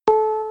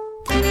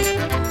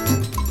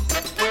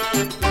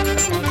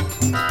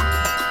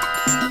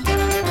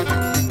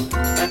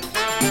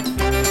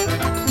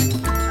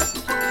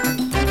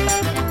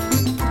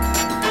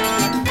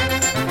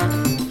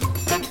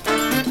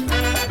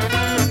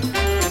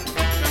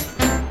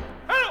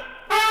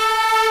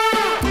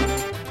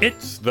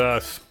It's the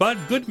Spud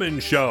Goodman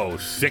Show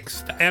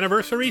 6th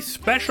Anniversary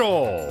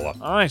Special.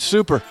 All right,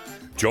 super.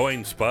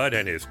 Join Spud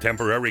and his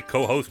temporary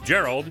co-host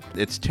Gerald.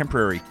 It's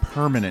temporary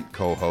permanent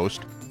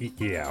co-host.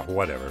 Yeah,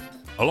 whatever.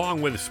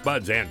 Along with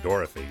Spud's Aunt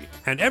Dorothy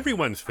and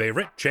everyone's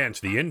favorite, Chance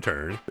the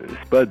Intern.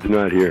 Spud's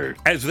not here.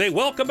 As they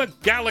welcome a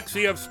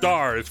galaxy of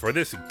stars for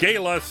this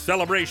gala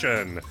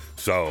celebration.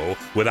 So,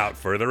 without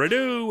further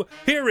ado,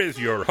 here is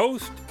your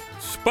host,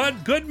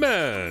 Spud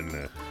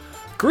Goodman.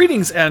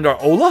 Greetings and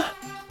Ola.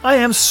 I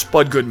am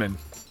Spud Goodman.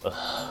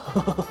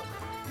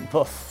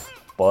 The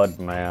Spud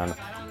man.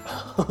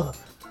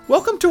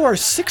 Welcome to our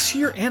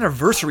 6-year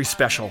anniversary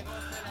special.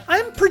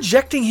 I'm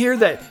projecting here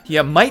that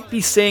you might be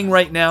saying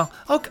right now,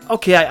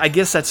 okay, I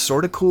guess that's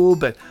sort of cool,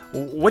 but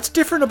what's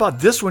different about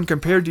this one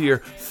compared to your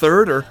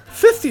 3rd or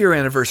 5th year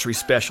anniversary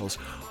specials?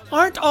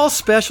 Aren't all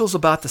specials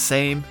about the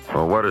same?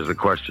 Well, what is the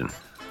question?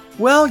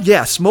 Well,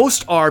 yes,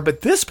 most are,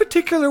 but this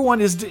particular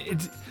one is,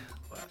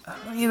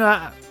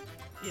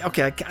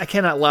 okay, I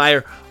cannot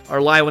lie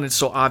or lie when it's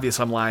so obvious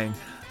I'm lying.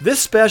 This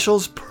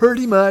special's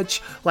pretty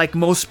much like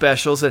most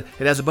specials. It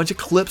has a bunch of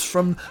clips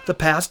from the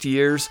past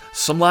years,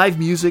 some live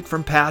music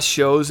from past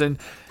shows, and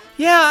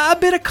yeah, a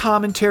bit of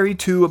commentary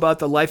too about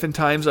the life and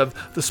times of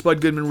the Spud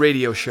Goodman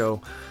radio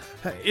show.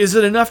 Is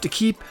it enough to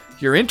keep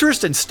your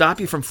interest and stop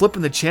you from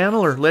flipping the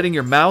channel or letting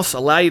your mouse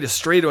allow you to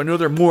stray to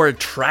another more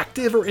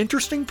attractive or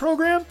interesting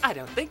program? I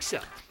don't think so.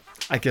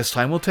 I guess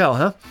time will tell,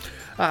 huh?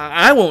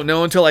 I won't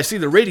know until I see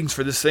the ratings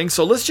for this thing,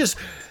 so let's just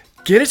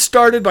get it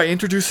started by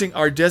introducing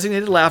our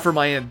designated laugher,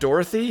 my Aunt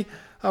Dorothy.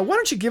 Why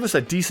don't you give us a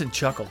decent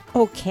chuckle?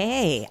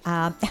 Okay.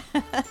 How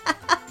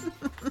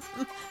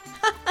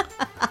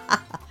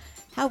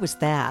was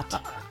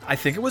that? I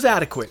think it was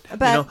adequate.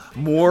 But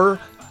more,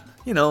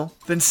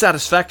 than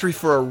satisfactory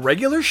for a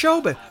regular show,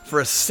 but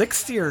for a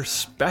 6th year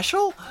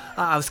special,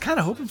 I was kind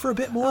of hoping for a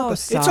bit more. But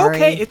sorry.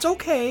 It's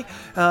okay.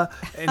 And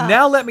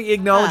now let me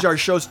acknowledge our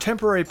show's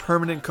temporary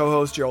permanent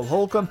co-host, Gerald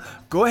Holcomb.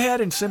 Go ahead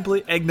and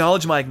simply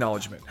acknowledge my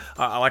acknowledgement.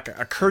 Like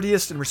a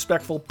courteous and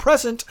respectful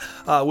present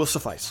will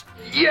suffice.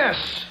 Yes!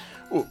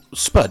 Oh,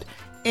 Spud,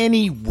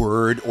 any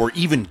word or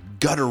even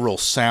guttural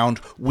sound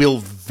will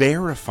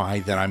verify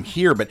that I'm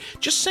here, but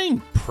just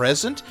saying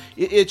present,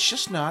 it's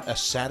just not a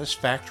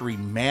satisfactory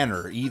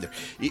manner either.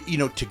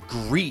 To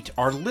greet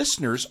our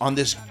listeners on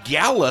this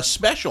gala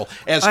special,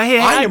 as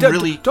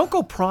don't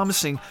go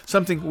promising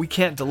something we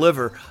can't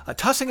deliver.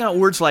 Tossing out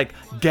words like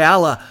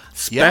gala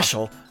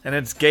special, and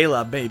it's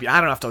gala, baby.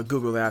 I don't have to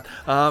Google that.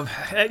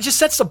 It just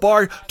sets the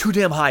bar too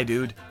damn high,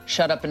 dude.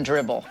 Shut up and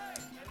dribble.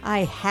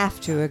 I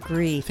have to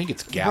agree. I think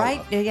it's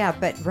gala.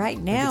 But right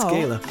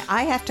now,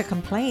 I have to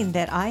complain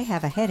that I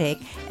have a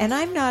headache, and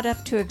I'm not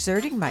up to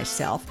exerting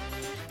myself.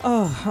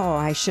 Oh,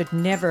 I should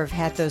never have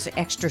had those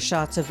extra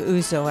shots of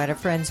ouzo at a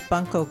friend's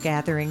bunco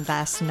gathering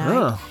last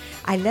night.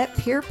 I let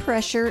peer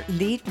pressure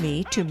lead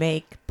me to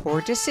make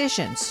poor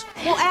decisions.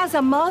 Well, as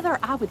a mother,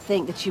 I would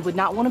think that you would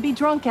not want to be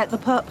drunk at the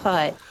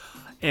putt-putt.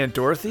 Aunt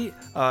Dorothy,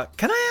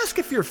 can I ask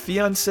if your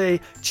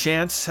fiance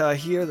Chance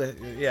here?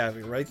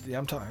 Right. Yeah,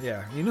 I'm talking.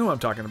 Yeah, you know who I'm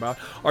talking about.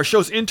 Our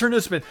show's intern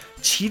has been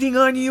cheating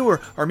on you,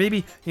 or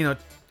maybe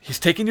he's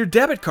taking your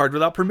debit card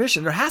without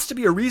permission. There has to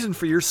be a reason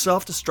for your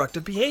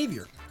self-destructive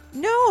behavior.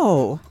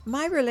 No,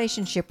 my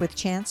relationship with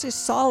Chance is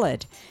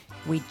solid.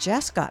 We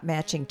just got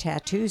matching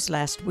tattoos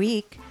last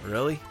week.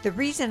 Really? The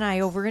reason I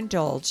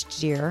overindulged,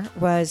 dear,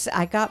 was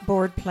I got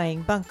bored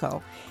playing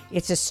bunco.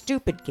 It's a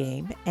stupid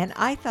game, and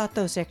I thought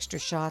those extra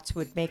shots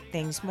would make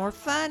things more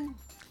fun.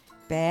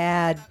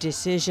 Bad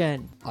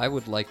decision. I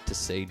would like to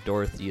say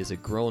Dorothy is a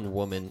grown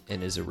woman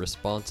and is a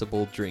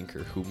responsible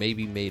drinker who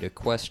maybe made a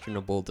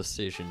questionable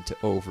decision to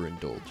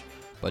overindulge,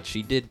 but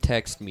she did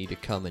text me to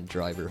come and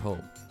drive her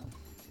home.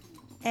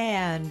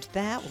 And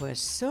that was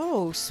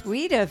so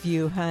sweet of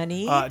you,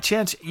 honey.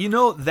 Chance,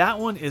 that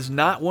one is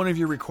not one of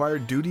your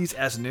required duties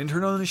as an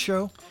intern on the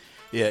show?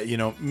 Yeah,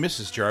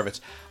 Mrs. Jarvis,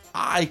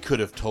 I could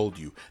have told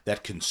you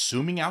that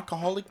consuming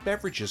alcoholic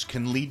beverages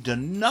can lead to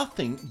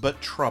nothing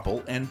but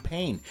trouble and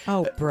pain.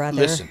 Oh, brother.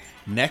 Listen,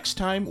 next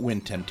time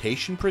when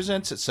temptation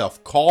presents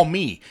itself, call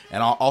me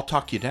and I'll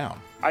talk you down.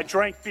 I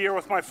drank beer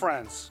with my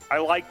friends. I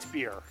liked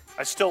beer.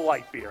 I still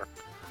like beer.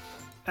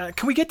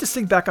 Can we get this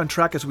thing back on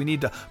track, as we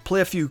need to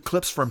play a few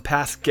clips from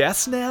past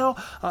guests now?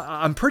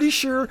 I'm pretty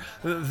sure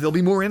they'll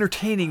be more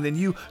entertaining than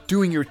you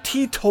doing your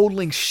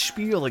teetotaling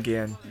spiel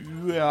again.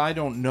 Well, I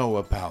don't know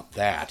about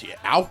that.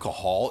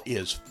 Alcohol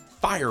is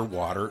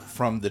firewater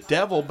from the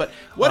devil, but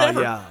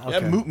whatever.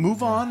 Okay.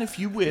 Move on if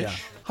you wish. Yeah.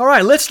 All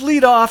right, let's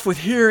lead off with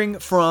hearing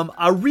from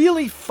a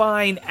really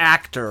fine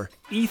actor,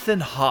 Ethan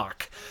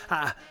Hawke.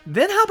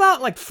 Then how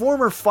about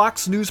former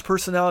Fox News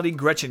personality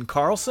Gretchen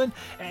Carlson,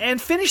 and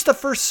finish the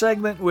first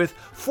segment with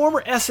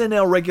former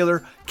SNL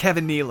regular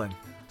Kevin Nealon.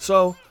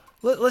 So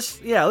let's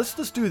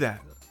do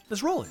that.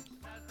 Let's roll it.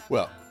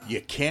 Well,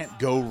 you can't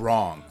go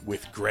wrong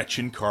with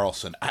Gretchen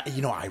Carlson.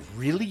 I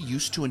really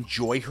used to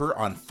enjoy her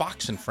on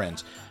Fox and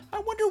Friends. I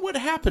wonder what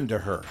happened to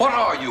her. What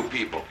are you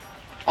people?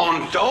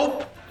 On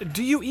dope?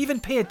 Do you even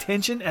pay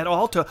attention at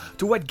all to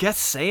what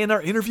guests say in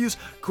our interviews?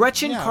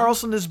 Gretchen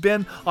Carlson has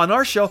been on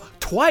our show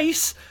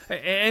twice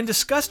and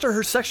discussed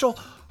her sexual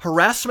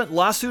harassment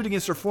lawsuit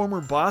against her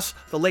former boss,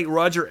 the late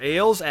Roger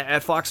Ailes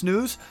at Fox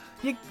News.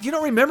 You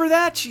don't remember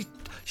that?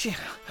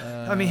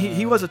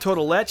 He was a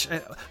total lech.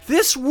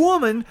 This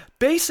woman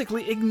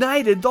basically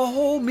ignited the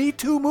whole Me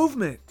Too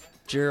movement.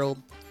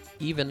 Gerald,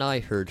 even I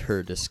heard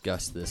her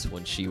discuss this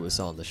when she was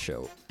on the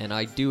show, and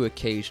I do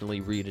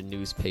occasionally read a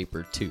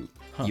newspaper too.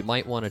 Huh. You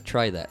might want to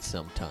try that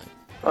sometime.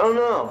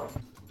 Oh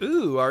no.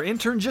 Ooh, our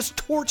intern just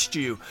torched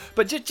you.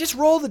 But just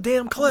roll the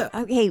damn clip.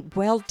 Okay,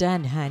 well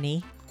done,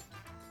 honey.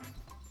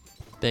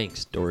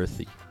 Thanks,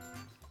 Dorothy.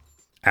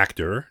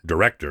 Actor,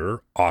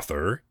 director,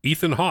 author,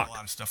 Ethan Hawke. A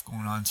lot of stuff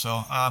going on.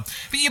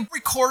 But you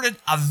recorded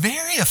a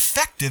very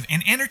effective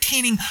and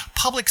entertaining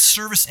public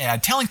service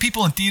ad telling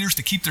people in theaters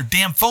to keep their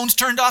damn phones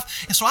turned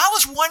off. And so I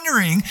was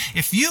wondering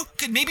if you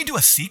could maybe do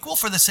a sequel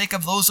for the sake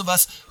of those of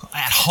us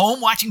at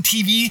home watching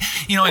TV,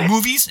 and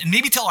movies, and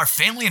maybe tell our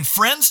family and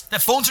friends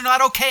that phones are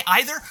not okay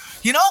either.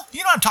 You know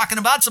what I'm talking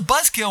about. It's a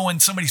buzzkill when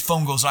somebody's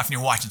phone goes off and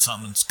you're watching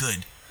something that's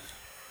good.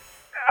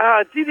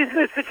 Dude, isn't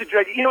it such a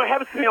drag? It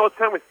happens to me all the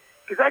time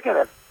because I got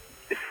a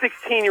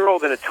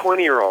 16-year-old and a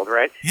 20-year-old,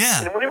 right?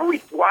 Yeah. And whenever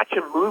we watch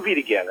a movie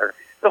together,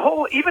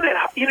 even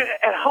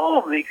at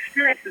home, the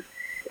experience is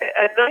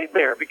a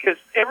nightmare because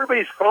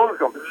everybody's phone's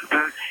going,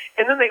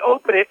 and then they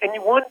open it, and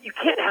you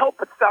can't help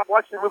but stop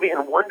watching the movie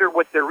and wonder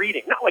what they're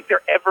reading. Not like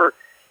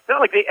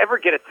they ever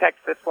get a text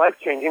that's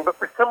life-changing, but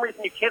for some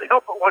reason you can't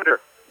help but wonder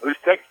who's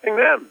texting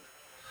them.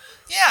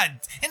 Yeah,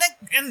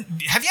 and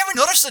have you ever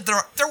noticed that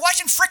they're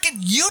watching frickin'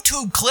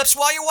 YouTube clips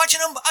while you're watching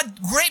a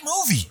great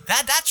movie?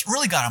 That's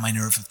really got on my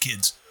nerves with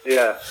kids.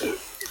 Yeah.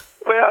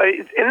 Well,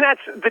 and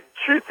that's the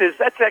truth is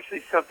that's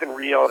actually something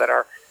real that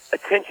our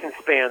attention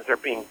spans are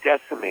being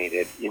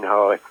decimated.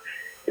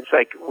 It's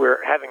like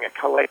we're having a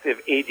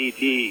collective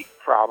ADD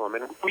problem,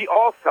 and we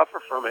all suffer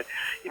from it.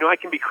 I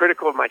can be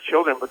critical of my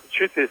children, but the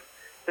truth is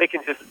they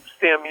can just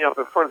stand me up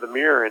in front of the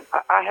mirror, and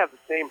I have the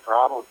same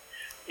problem.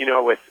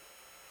 With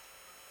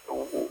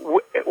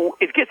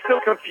it gets so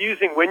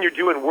confusing when you're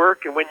doing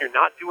work and when you're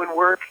not doing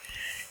work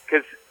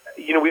because,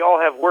 we all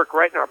have work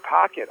right in our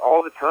pocket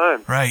all the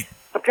time. Right.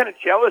 I'm kind of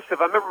jealous I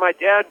remember my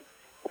dad,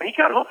 when he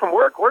got home from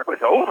work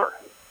was over.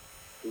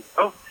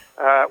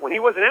 When he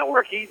wasn't at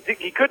work, he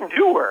couldn't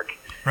do work.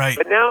 Right.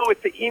 But now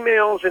with the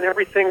emails and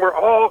everything, we're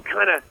all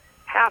kind of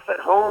half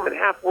at home and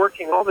half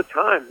working all the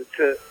time.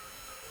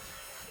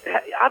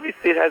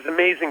 Obviously, it has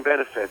amazing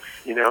benefits,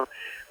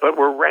 but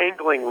we're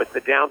wrangling with the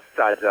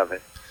downsides of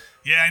it.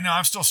 Yeah, I know.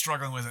 I'm still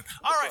struggling with it.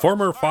 All right.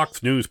 Former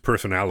Fox News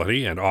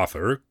personality and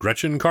author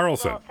Gretchen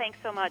Carlson. Well, thanks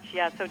so much.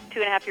 Yeah, so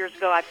 2.5 years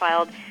ago, I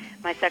filed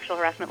my sexual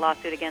harassment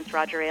lawsuit against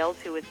Roger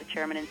Ailes, who was the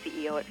chairman and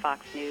CEO at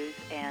Fox News,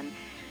 and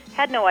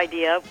had no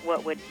idea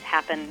what would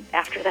happen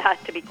after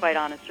that, to be quite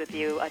honest with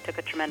you. I took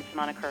a tremendous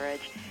amount of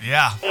courage.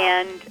 Yeah.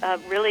 And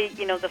really,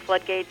 the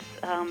floodgates,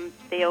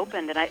 they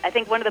opened. And I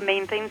think one of the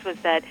main things was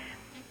that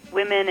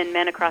women and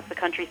men across the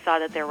country saw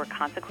that there were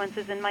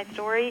consequences in my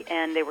story,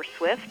 and they were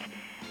swift.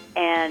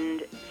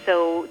 And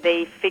so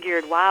they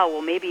figured, wow,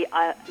 well, maybe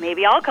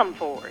I'll come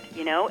forward,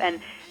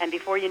 And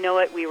before you know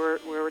it, we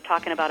were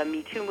talking about a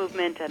Me Too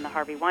movement and the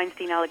Harvey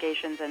Weinstein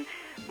allegations, and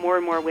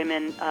more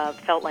women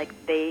felt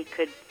like they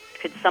could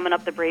summon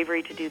up the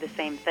bravery to do the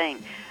same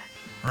thing.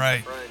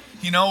 Right.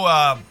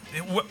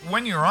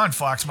 When you were on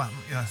Fox,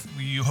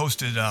 you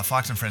hosted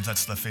Fox and Friends.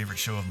 That's the favorite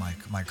show of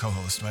my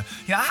co-host. But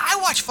I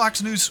watch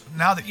Fox News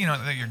now that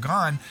that you're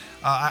gone.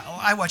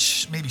 I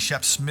watch maybe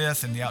Shep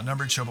Smith and the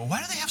Outnumbered Show. But why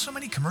do they have so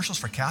many commercials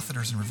for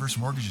catheters and reverse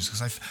mortgages?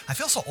 Because I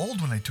feel so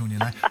old when I tune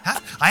in.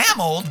 I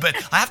am old, but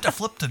I have to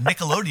flip to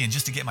Nickelodeon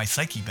just to get my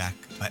psyche back.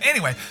 But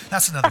anyway,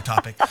 that's another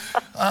topic.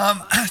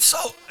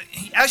 So,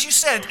 as you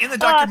said in the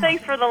documentary.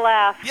 Thanks for the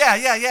laugh.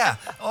 Yeah.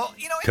 Well,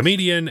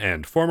 Comedian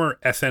and former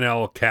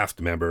SNL cast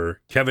member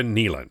Kevin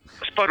Nealon.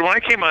 Spud, when I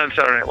came on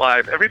Saturday Night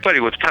Live, everybody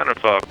was kind of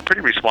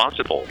pretty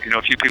responsible.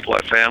 A few people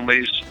had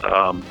families.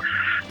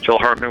 Phil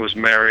Hartman was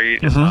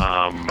married.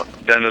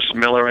 Mm-hmm. Dennis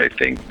Miller, I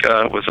think,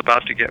 was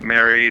about to get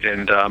married,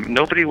 and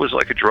nobody was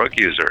like a drug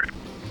user.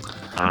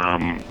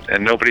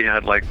 And nobody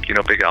had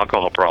big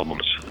alcohol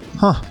problems.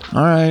 Huh.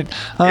 All right.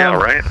 Yeah,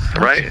 right.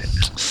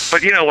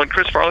 But when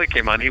Chris Farley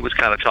came on, he was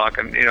kind of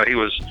talking. He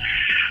was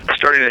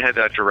starting to head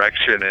that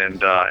direction,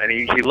 and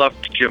he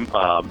loved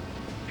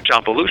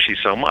John Belushi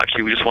so much.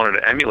 He just wanted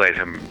to emulate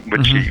him,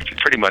 which he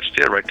pretty much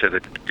did right to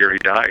the year he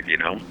died.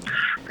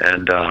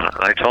 And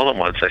I told him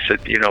once, I said,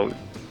 you don't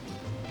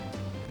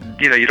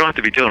have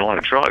to be doing a lot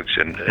of drugs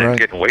and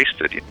getting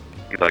wasted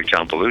like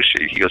John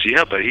Belushi. He goes,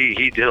 yeah, but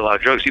he did a lot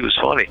of drugs. He was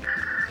funny.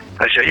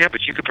 I said, yeah,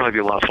 but you could probably be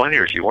a lot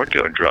funnier if you weren't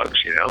doing drugs,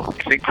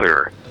 think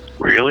clearer.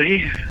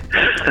 Really?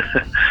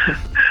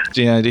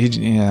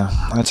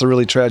 That's a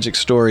really tragic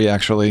story,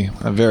 actually.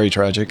 Very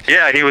tragic.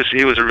 Yeah, he was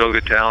a real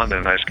good talent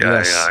and a nice guy.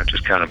 Yes.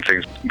 Just kind of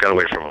things got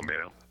away from him, you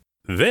know.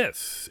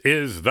 This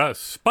is the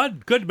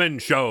Spud Goodman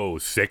Show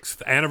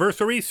 6th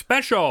Anniversary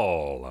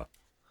Special.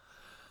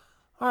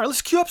 All right,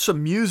 let's cue up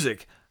some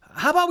music.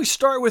 How about we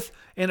start with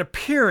an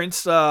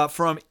appearance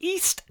from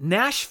East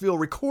Nashville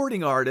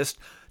recording artist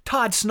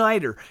Todd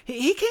Snyder.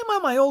 He came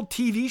on my old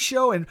TV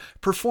show and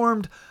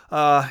performed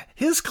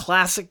his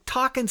classic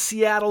Talkin'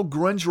 Seattle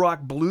Grunge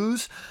Rock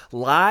Blues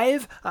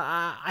live.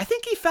 I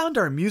think he found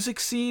our music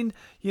scene,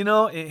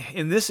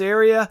 in this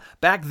area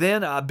back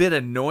then a bit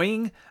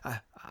annoying.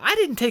 I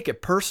didn't take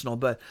it personal,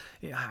 but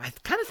I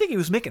kind of think he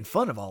was making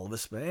fun of all of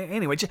us. But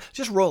anyway,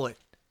 just roll it.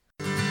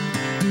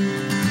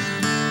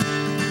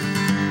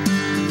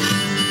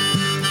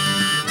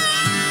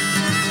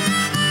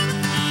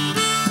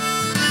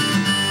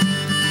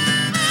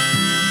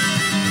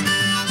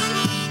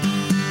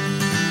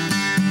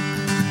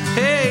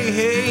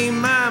 Hey,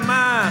 my,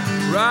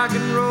 rock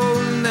and roll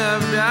and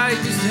never die.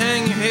 You just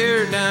hang your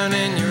hair down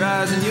in your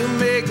eyes and you'll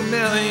make $1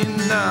 million.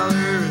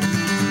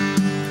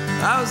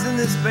 I was in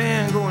this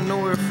band going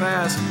nowhere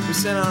fast. We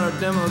sent out our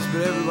demos,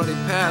 but everybody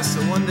passed.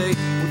 So one day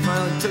we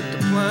finally took the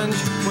plunge,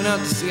 went out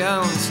to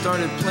Seattle and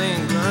started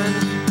playing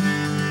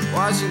grunge.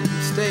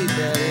 Washington State,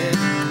 that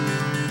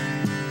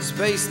is.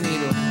 Space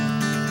Needle.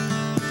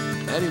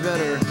 Eddie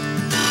Vedder.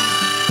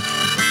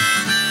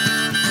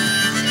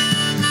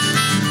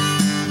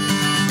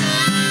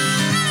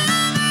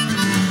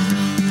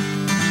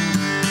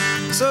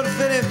 So to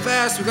fit in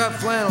fast, we got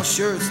flannel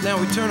shirts. Now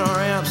we turn our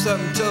amps up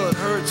until it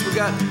hurts. We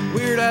got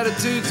weird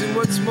attitudes, and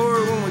what's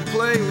more, when we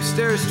play, we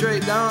stare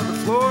straight down at the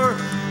floor.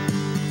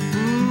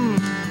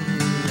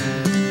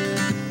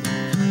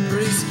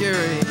 Pretty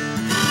scary.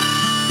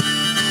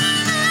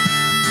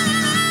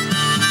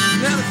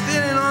 Now to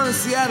fit in on the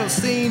Seattle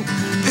scene,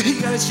 you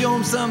gotta show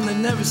them something they've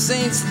never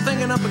seen. So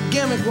thinking up a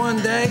gimmick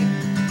one day,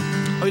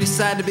 we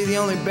decided to be the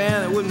only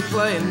band that wouldn't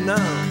play no.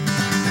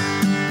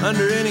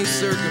 Under any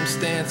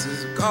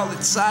circumstances, we call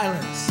it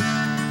silence.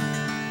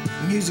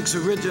 Music's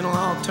original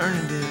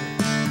alternative.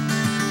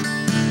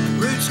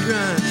 Roots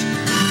grunge.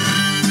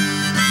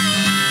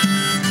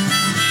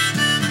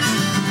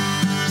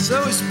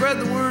 So we spread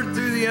the word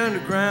through the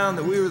underground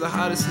that we were the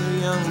hottest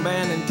new young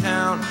band in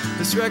town.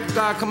 This record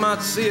guy come out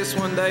to see us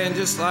one day, and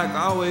just like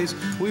always,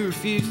 we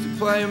refused to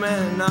play,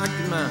 man, and knocked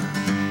him out.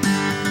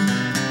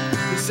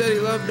 He said he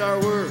loved our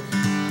work.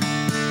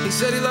 He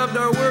said he loved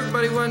our work,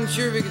 but he wasn't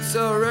sure if he could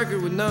sell a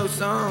record with no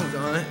songs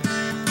on it.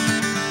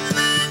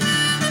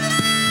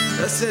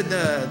 I said,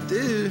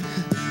 dude,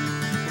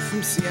 we're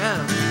from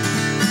Seattle.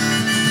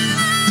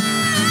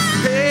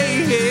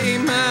 Hey,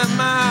 my,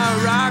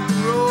 rock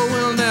and roll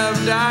will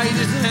never die. You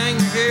just hang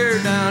your hair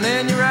down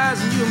and your eyes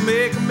and you'll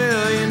make $1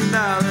 million.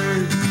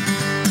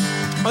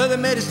 Well, they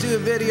made us do a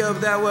video,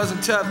 but that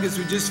wasn't tough because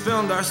we just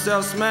filmed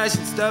ourselves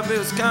smashing stuff. It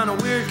was kind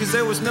of weird because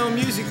there was no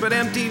music, but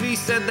MTV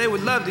said they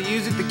would love to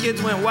use it. The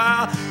kids went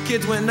wild,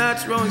 kids went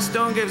nuts. Rolling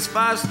Stone gave us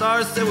 5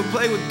 stars, said we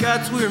played with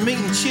guts. We were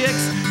meeting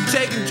chicks,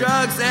 taking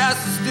drugs. They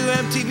asked us to do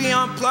MTV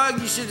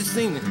Unplugged. You should have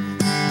seen it.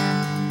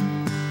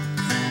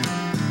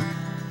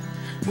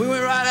 We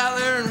went right out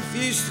there and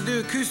refused to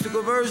do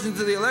acoustical versions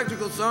of the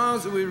electrical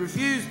songs that we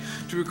refused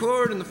to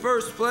record in the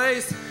first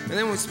place, and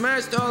then we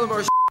smashed all of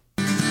our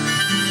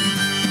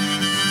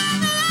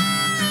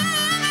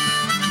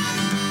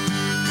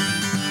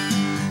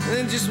And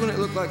then just when it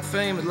looked like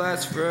fame would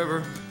last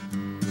forever,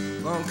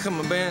 along come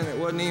a band that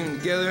wasn't even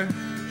together,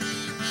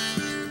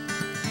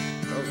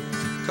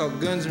 called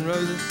Guns N'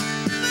 Roses.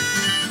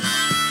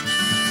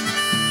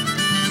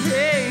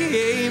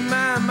 Hey,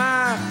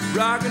 my,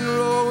 rock and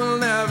roll will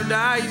never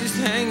die. You just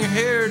hang your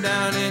hair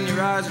down in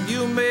your eyes and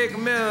you'll make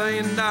 $1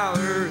 million.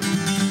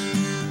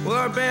 Well,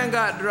 our band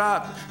got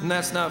dropped, and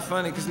that's not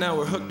funny because now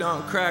we're hooked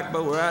on crack,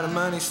 but we're out of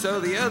money. So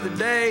the other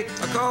day,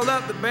 I called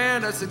up the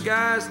band. I said,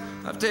 guys,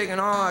 I've taken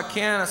all I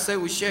can. I said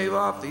we shave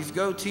off these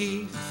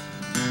goatees,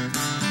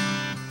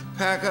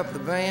 pack up the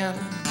van,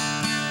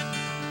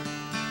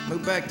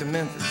 move back to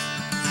Memphis.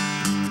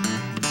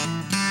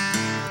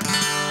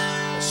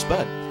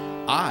 Spud,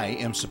 I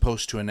am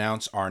supposed to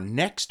announce our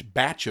next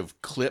batch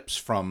of clips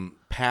from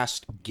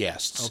past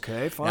guests.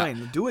 Okay,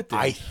 fine. Do it then.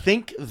 I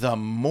think the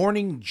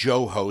Morning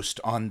Joe host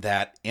on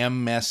that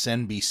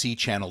MSNBC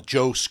channel,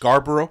 Joe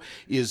Scarborough,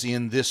 is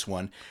in this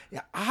one.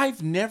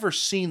 I've never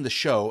seen the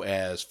show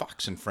as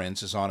Fox and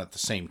Friends is on at the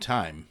same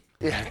time.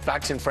 Yeah,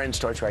 Fox and Friends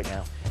starts right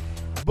now.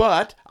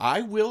 But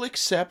I will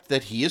accept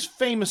that he is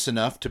famous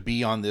enough to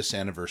be on this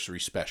anniversary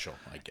special,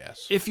 I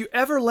guess. If you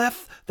ever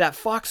left that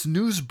Fox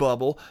News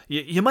bubble,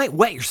 you might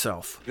wet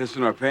yourself.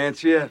 Pissing our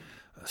pants yet?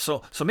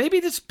 So maybe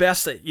it's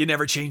best that you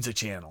never change the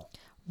channel.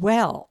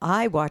 Well,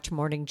 I watch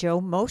Morning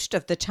Joe most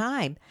of the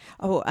time.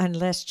 Oh,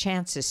 unless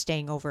Chance is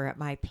staying over at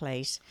my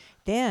place.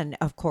 Then,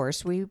 of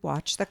course, we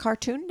watch the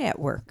Cartoon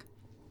Network.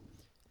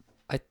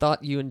 I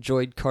thought you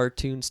enjoyed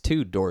cartoons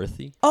too,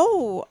 Dorothy.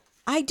 Oh,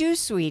 I do,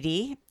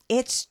 sweetie.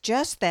 It's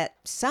just that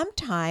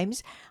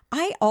sometimes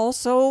I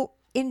also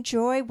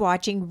enjoy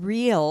watching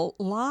real,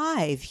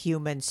 live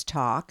humans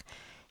talk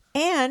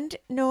and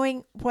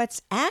knowing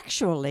what's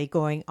actually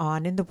going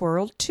on in the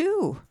world,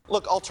 too.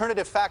 Look,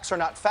 alternative facts are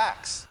not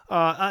facts.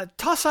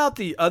 Toss out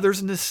the others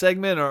in this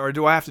segment, or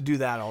do I have to do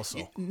that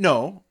also?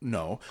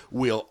 No.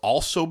 We'll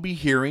also be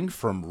hearing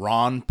from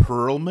Ron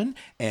Perlman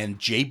and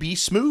J.B.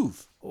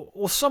 Smoove.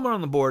 Well, someone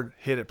on the board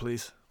hit it,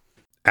 please.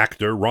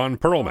 Actor Ron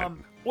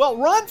Perlman. Well,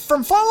 Ron,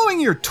 from following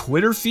your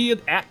Twitter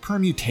feed at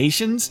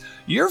Permutations,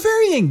 you're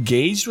very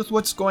engaged with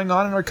what's going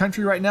on in our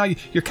country right now.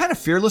 You're kind of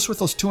fearless with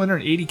those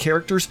 280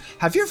 characters.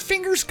 Have your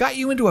fingers got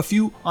you into a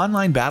few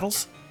online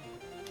battles?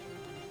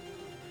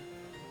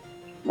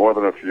 More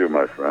than a few,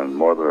 my friend.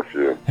 More than a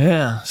few.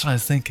 Yeah, that's what I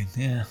was thinking.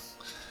 Yeah.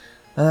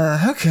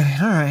 Okay,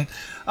 all right.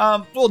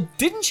 Well,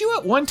 didn't you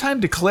at one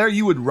time declare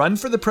you would run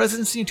for the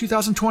presidency in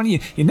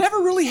 2020? You never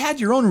really had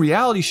your own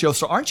reality show,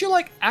 so aren't you,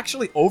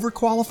 actually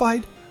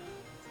overqualified?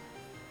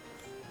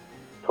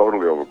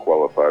 Totally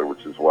overqualified,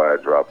 which is why I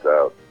dropped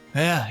out.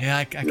 Yeah,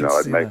 I can see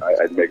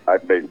that.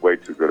 I'd make way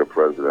too good a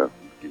president.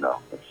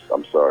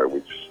 I'm sorry.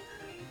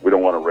 We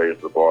don't want to raise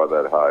the bar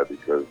that high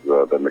because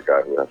then the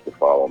guy who has to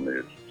follow me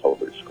is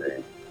totally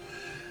screwed.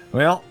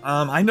 Well,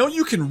 I know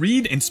you can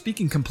read and speak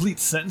in complete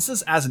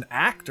sentences as an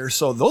actor,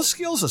 so those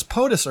skills as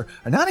POTUS are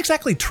not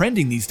exactly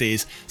trending these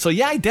days. So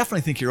yeah, I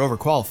definitely think you're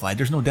overqualified.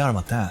 There's no doubt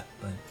about that.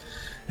 But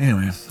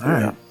anyway, all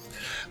right.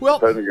 Well,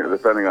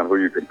 depending on who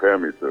you compare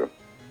me to.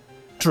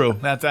 True.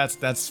 That's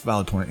a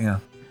valid point. Yeah.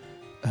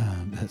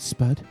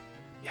 Spud?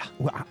 Yeah.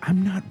 Well,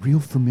 I'm not real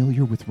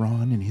familiar with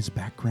Ron and his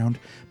background,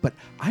 but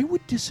I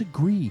would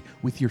disagree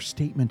with your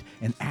statement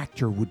an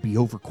actor would be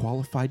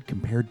overqualified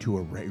compared to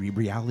a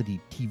reality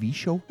TV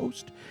show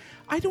host.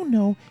 I don't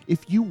know if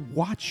you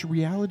watch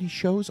reality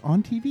shows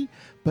on TV,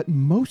 but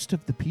most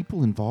of the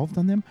people involved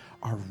on them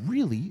are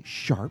really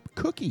sharp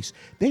cookies.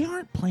 They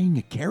aren't playing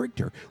a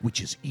character, which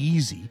is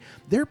easy.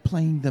 They're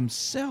playing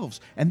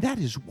themselves, and that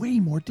is way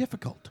more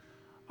difficult.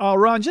 Oh,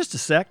 Ron, just a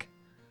sec.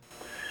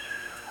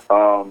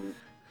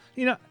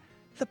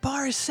 The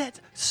bar is set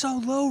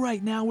so low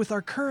right now with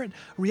our current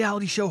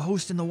reality show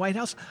host in the White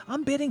House.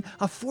 I'm betting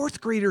a fourth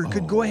grader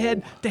could go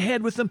head to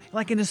head with them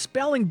like in a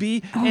spelling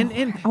bee.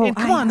 And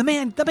come on, the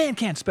man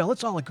can't spell.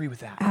 Let's all agree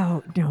with that.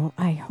 Oh, no,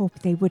 I hope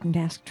they wouldn't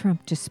ask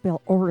Trump to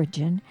spell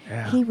origin.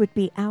 Yeah. He would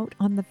be out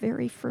on the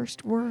very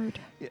first word.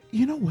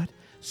 You know what?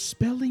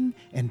 Spelling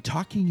and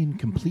talking in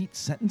complete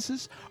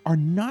sentences are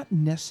not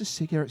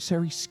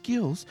necessary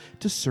skills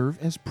to serve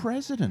as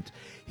president.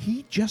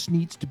 He just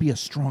needs to be a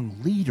strong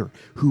leader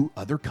who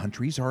other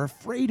countries are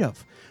afraid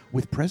of.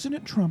 With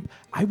President Trump,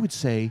 I would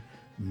say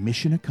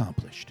mission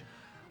accomplished.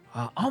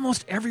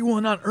 Almost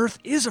everyone on Earth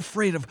is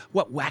afraid of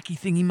what wacky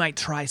thing he might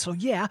try. So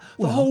yeah,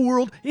 the whole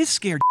world is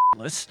scared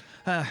shitless.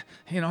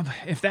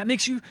 If that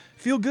makes you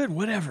feel good,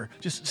 whatever.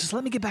 Just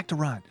let me get back to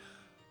Ron.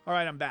 All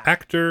right, I'm back.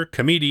 Actor,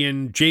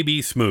 comedian,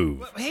 J.B.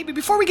 Smoove. Hey, but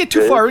before we get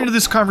too far into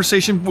this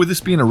conversation, with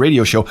this being a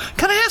radio show,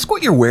 can I ask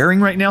what you're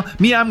wearing right now?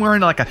 Me, I'm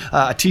wearing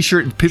a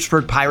T-shirt and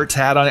Pittsburgh Pirates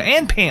hat on it,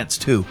 and pants,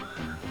 too.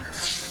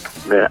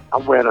 Man,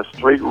 I'm wearing a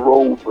straight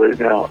robe right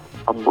now.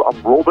 I'm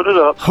robing it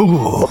up.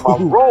 But my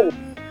robe,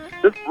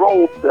 this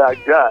robe that I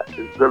got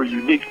is very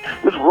unique.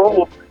 This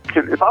robe,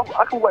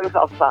 I can wear this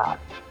outside,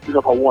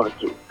 if I wanted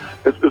to.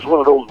 It's one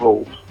of those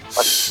robes.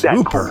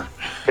 Super.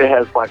 It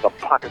has a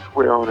pocket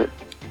square on it.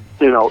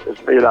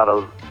 It's made out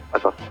of a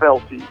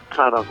felty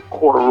kind of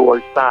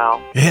corduroy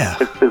style. Yeah.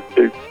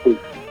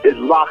 It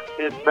locks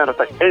in. Matter of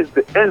fact,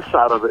 the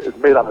inside of it is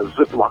made out of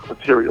Ziploc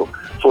material,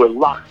 so it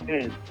locks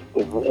in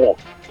the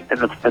warmth and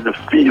the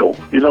feel.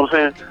 You know what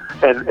I'm saying?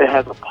 And it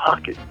has a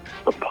pocket.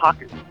 The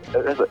pocket,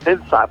 it has an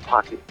inside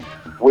pocket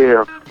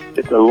where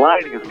the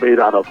lining is made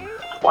out of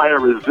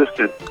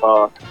fire-resistant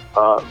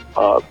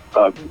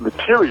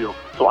material,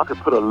 so I can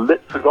put a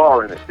lit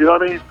cigar in it. You know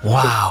what I mean?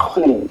 Wow. It's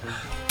cool.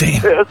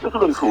 Damn. Yeah, it's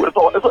really cool.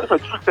 It's a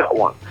tricked out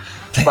one.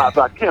 But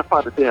I can't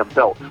find the damn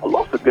belt. I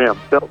lost the damn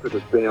belt in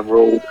this damn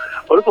robe.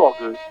 But it's all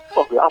good.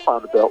 I'll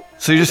find the belt.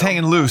 So you're just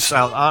hanging loose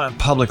out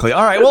publicly.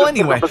 All right, well,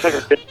 anyway. I got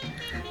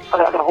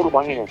to hold it in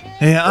my hand.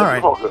 Yeah, all right.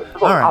 It's all good.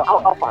 All right.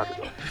 I'll find the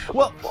belt.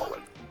 Well,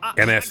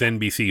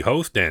 MSNBC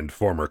host and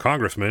former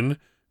congressman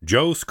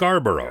Joe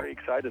Scarborough. Very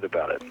excited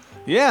about it.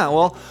 Yeah,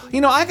 well,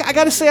 I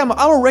got to say, I'm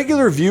a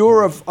regular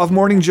viewer of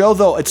Morning Joe,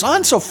 though. It's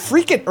on so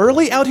freaking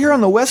early out here on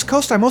the West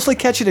Coast. I mostly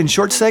catch it in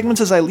short segments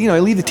as I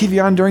leave the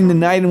TV on during the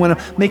night, and when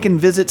I'm making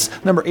visits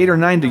number 8 or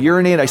 9 to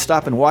urinate, I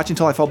stop and watch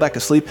until I fall back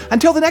asleep,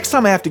 until the next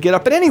time I have to get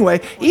up. But anyway,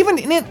 even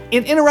in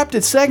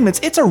interrupted segments,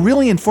 it's a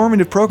really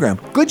informative program.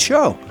 Good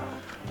show.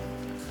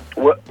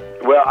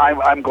 Well,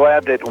 I'm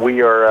glad that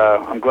we are.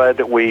 I'm glad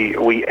that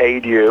we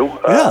aid you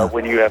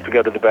when you have to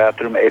go to the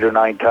bathroom 8 or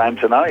 9 times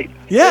a night.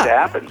 Yeah, it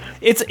happens.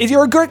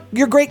 You're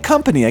great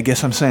company, I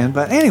guess I'm saying.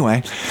 But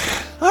anyway,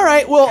 all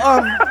right. Well,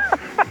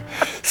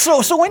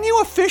 so when you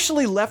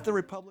officially left the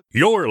Republic,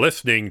 you're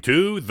listening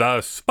to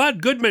the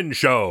Spud Goodman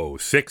Show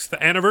 6th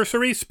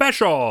anniversary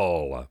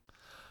special.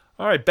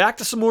 All right, back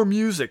to some more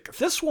music.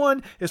 This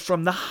one is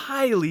from the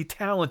highly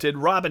talented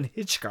Robin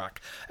Hitchcock.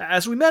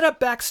 As we met up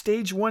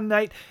backstage one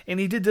night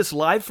and he did this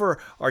live for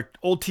our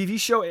old TV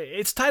show,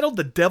 it's titled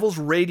The Devil's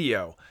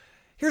Radio.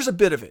 Here's a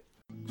bit of it.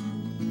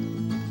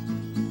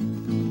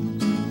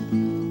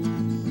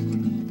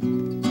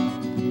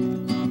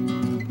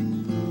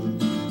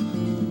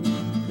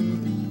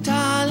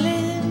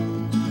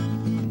 Darling,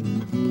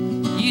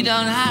 you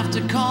don't have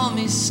to call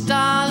me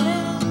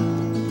starling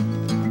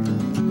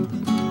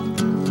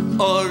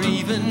or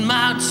even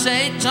Mao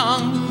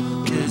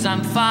Zedong, 'cause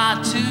I'm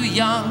far too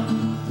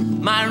young.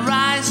 My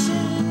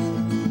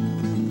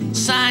rising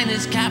sign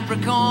is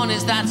Capricorn,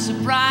 is that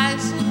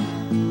surprising?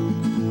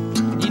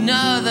 You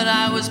know that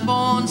I was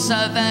born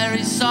so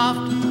very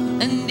soft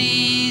and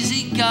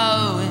easy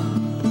going.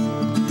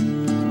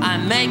 I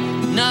make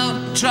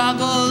no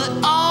trouble at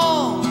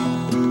all.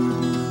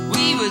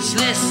 We was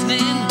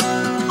listening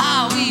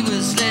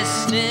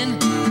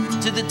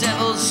to the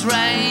Devil's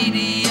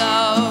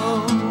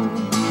Radio.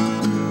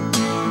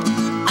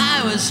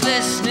 I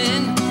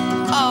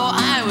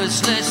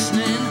was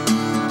listening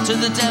to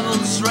the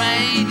Devil's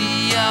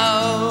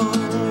Radio.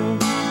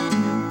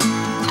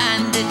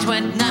 And it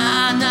went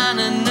na na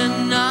na na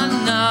na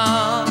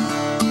na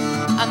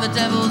on the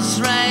Devil's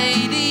Radio.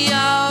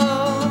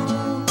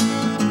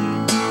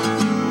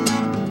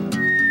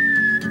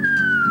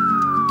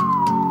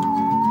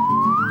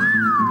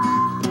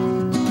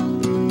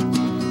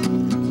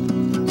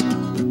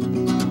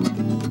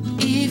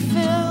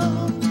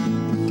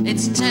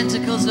 Its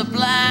tentacles are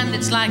bland,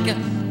 it's like a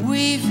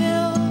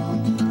weevil.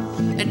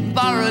 It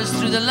burrows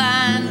through the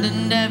land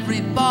and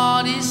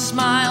everybody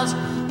smiles.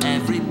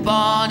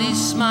 Everybody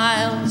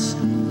smiles.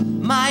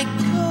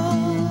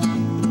 Michael,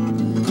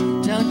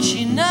 don't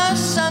you know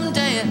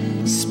someday a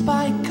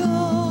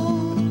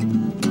spike'll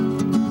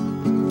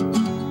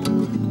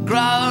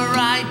grow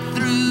right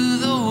through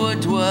the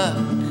woodwork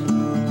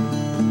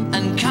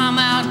and come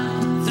out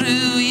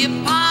through your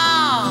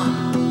palm?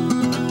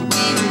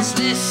 We was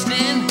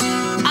listening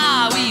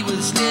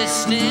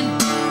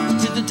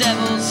to the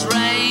Devil's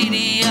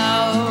Radio.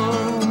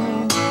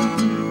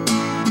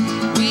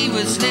 We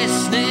was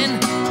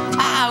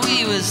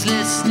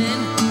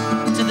listening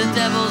to the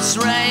Devil's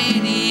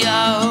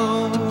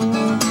Radio.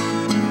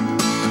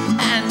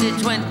 And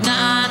it went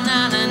na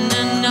na na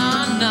na na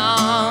na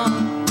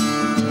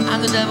on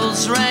the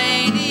Devil's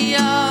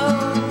Radio.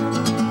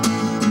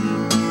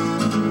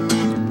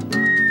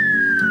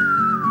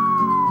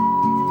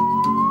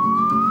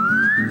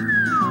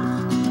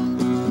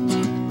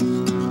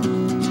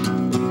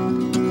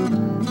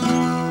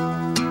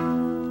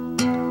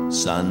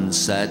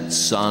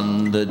 Sunsets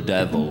on the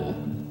Devil.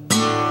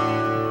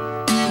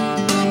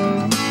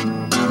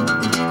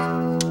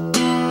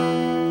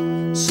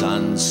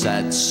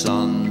 Sunsets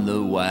on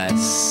the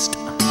west.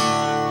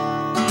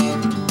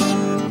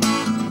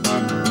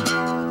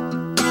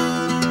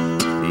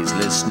 He's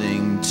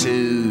listening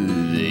to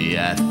the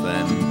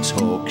FM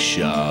talk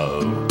show.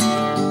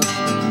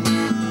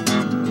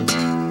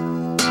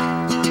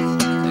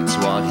 It's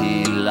what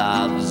he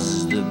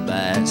loves the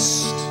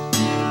best.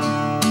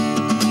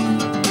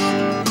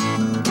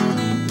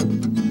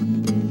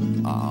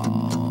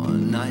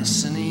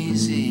 Nice and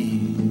easy,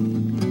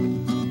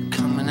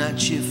 coming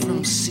at you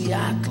from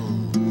Seattle,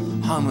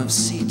 home of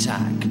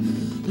SeaTac.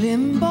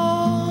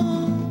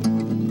 Limbo,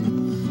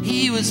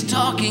 he was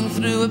talking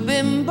through a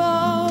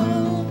bimbo.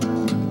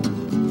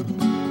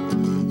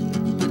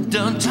 But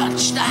don't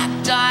touch that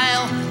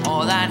dial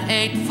or that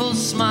hateful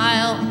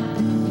smile.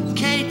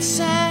 Kate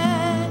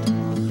said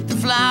the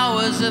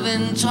flowers of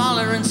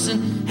intolerance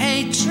and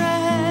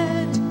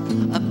hatred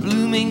are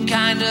blooming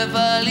kind of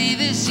early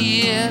this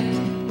year.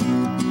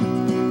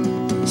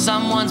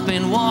 Someone's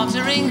been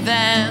watering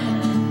them.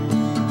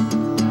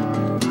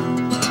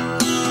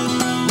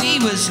 We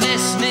was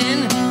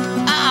listening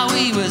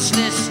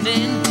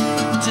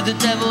to the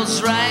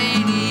Devil's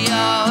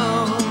Radio.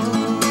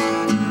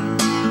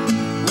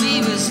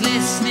 We was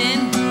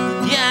listening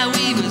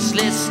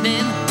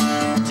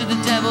to the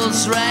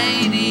Devil's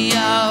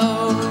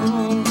Radio.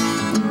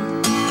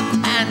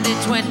 And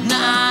it went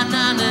na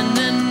na na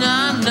na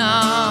na na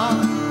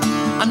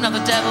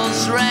another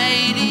Devil's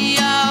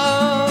Radio.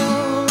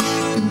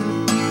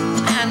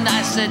 And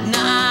I said,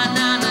 na,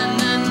 na, na,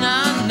 na,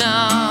 na, na.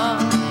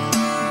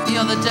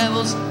 You're the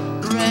Devil's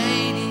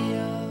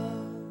Radio.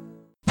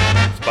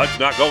 Spud's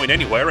not going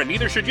anywhere, and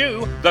neither should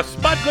you. The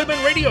Spud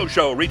Goodman Radio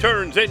Show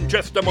returns in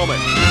just a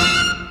moment.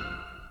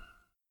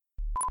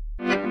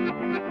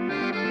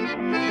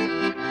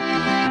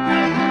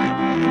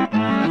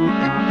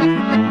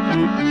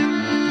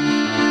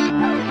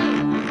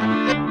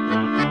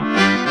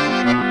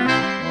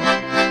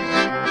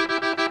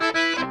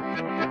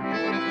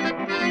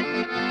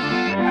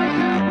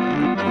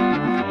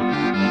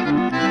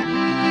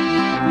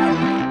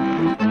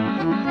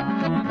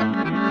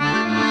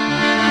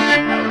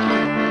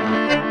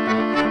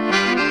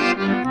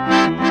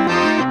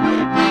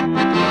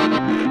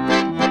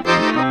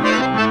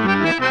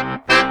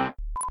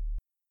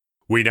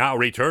 We now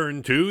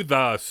return to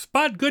the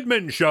Spud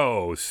Goodman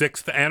Show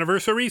 6th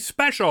Anniversary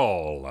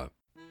Special.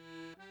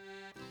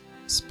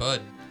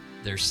 Spud,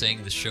 they're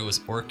saying the show's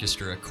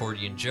orchestra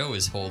accordion Joe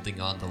is holding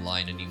on the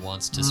line and he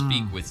wants to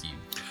speak with you.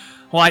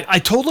 Well, I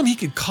told him he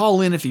could call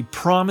in if he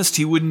promised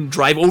he wouldn't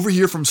drive over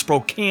here from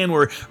Spokane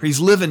where he's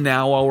living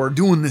now while we're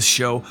doing this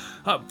show.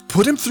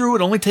 Put him through,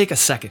 it'll only take a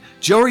second.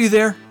 Joe, are you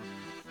there?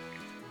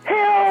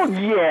 Hell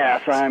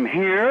yes, I'm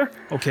here.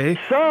 Okay.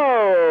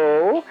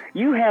 So,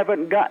 you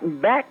haven't gotten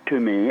back to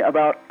me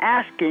about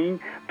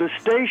asking the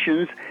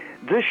stations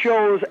this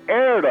show's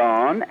aired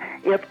on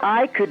if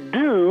I could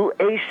do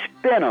a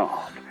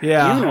spinoff.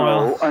 Yeah. You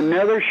know,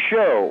 another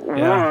show,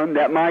 one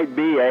that might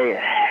be a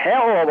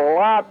hell of a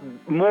lot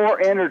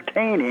more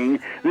entertaining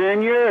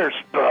than yours,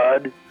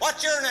 Spud.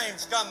 What's your name,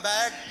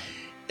 scumbag?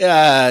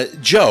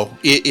 Joe,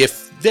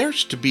 if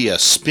there's to be a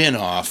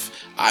spin-off,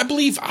 I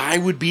believe I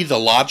would be the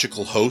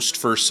logical host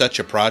for such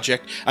a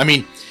project. I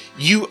mean,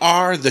 you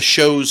are the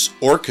show's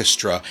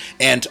orchestra,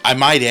 and I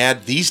might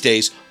add, these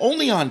days,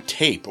 only on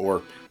tape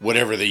or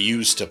whatever they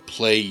use to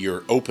play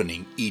your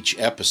opening each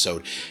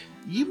episode.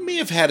 You may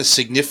have had a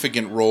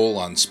significant role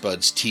on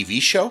Spud's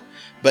TV show,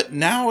 but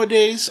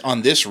nowadays,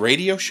 on this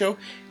radio show,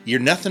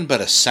 you're nothing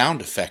but a sound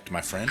effect,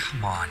 my friend.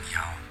 Come on,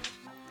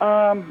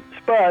 yo.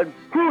 Spud,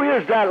 who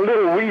is that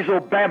little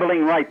weasel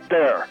babbling right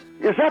there?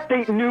 Is that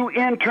the new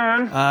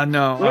intern?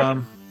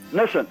 No,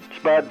 Listen,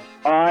 Spud,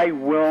 I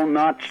will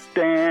not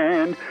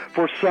stand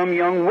for some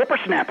young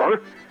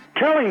whippersnapper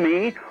telling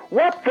me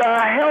what the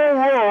hell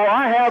role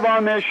I have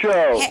on this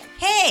show.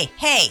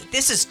 Hey,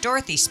 this is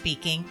Dorothy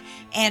speaking,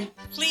 and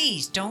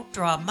please don't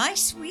draw my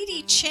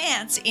sweetie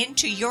Chance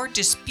into your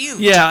dispute.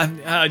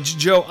 Yeah,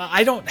 Joe,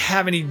 I don't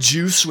have any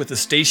juice with the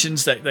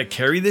stations that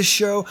carry this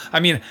show. I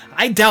mean,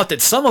 I doubt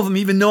that some of them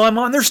even know I'm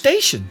on their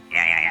station.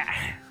 Yeah.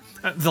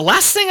 The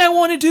last thing I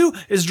want to do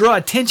is draw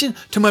attention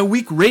to my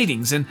weak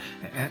ratings, and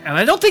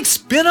I don't think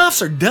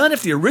spin-offs are done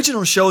if the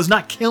original show is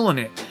not killing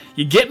it.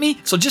 You get me?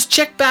 So just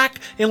check back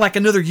in like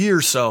another year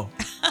or so.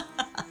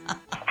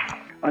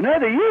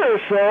 Another year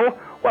or so?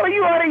 Well, are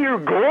you out of your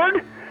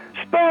gourd?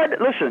 Spud,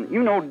 listen,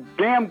 you know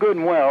damn good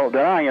and well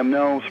that I am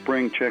no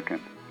spring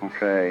chicken,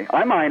 okay?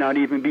 I might not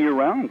even be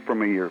around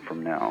from a year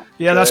from now.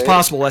 Yeah, that's okay?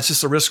 possible. That's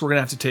just a risk we're going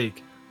to have to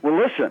take. Well,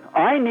 listen,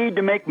 I need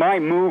to make my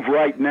move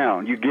right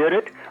now. You get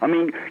it? I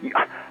mean,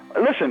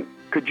 listen,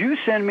 could you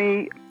send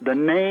me the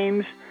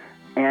names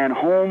and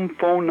home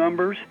phone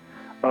numbers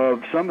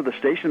of some of the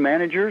station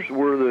managers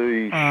where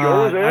the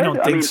show is aired? I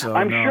don't think so.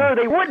 I'm sure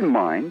they wouldn't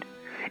mind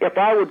if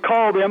I would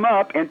call them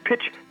up and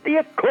pitch the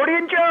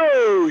Accordion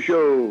Joe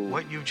show.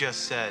 What you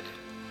just said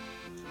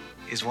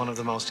is one of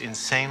the most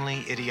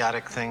insanely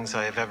idiotic things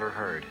I have ever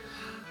heard.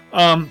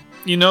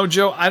 You know,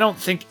 Joe, I don't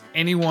think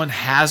anyone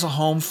has a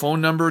home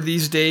phone number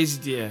these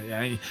days.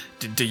 Yeah.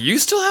 Do you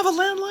still have a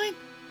landline?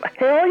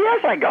 Hell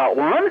yes, I got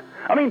one.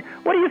 I mean,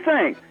 what do you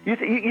think?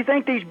 You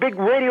think these big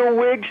radio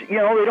wigs, you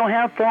know, they don't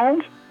have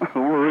phones?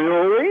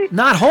 Really?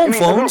 Not home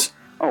phones.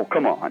 Oh,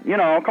 come on. You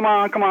know, come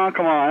on.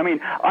 I mean,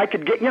 I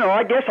could get,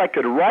 I guess I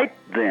could write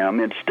them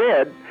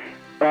instead.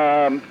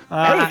 Hey,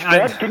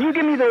 Spud, can you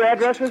give me their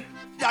addresses?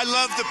 I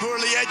love the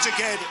poorly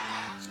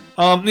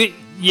educated.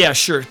 Yeah,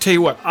 sure. Tell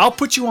you what, I'll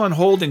put you on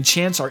hold, and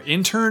Chance, our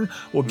intern,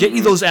 will get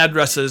you those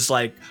addresses,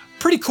 like,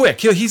 pretty quick.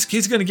 He's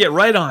going to get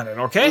right on it,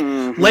 okay?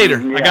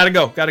 Later. Yeah. I gotta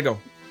go.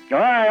 All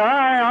right,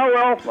 I will.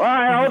 All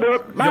right, I'll do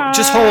it. Bye.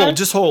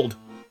 Just hold.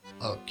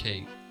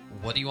 Okay,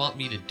 what do you want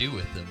me to do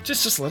with them?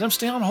 Just let him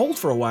stay on hold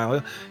for a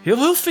while.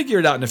 He'll figure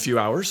it out in a few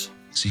hours.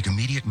 Seek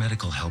immediate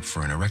medical help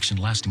for an erection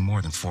lasting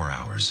more than 4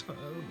 hours.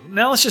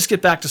 Now let's just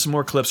get back to some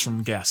more clips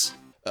from guests.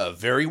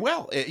 Very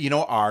well.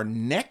 Our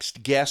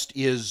next guest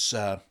is,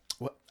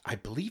 I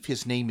believe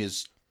his name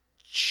is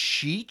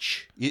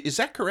Cheech. Is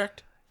that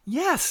correct?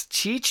 Yes,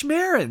 Cheech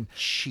Marin.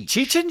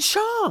 Cheech and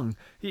Chong.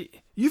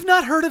 You've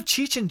not heard of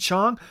Cheech and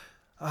Chong?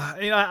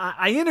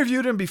 I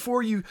interviewed him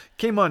before you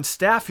came on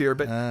staff here,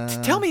 but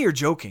tell me you're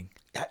joking.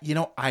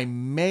 I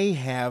may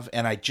have,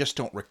 and I just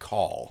don't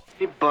recall.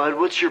 Hey, Bud,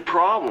 what's your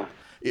problem?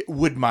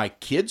 Would my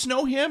kids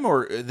know him,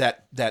 or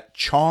that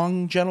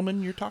Chong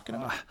gentleman you're talking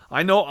about?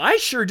 I know I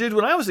sure did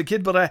when I was a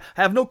kid, but I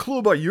have no clue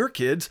about your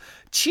kids.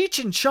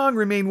 Cheech and Chong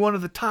remain one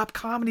of the top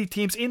comedy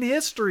teams in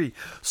history.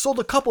 Sold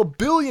a couple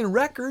billion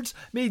records,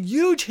 made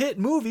huge hit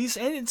movies,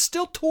 and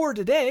still tour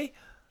today.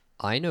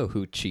 I know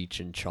who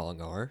Cheech and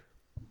Chong are.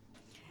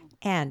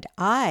 And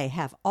I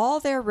have all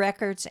their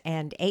records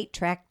and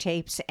 8-track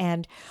tapes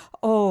and,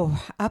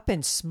 Up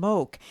in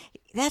Smoke.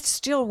 That's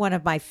still one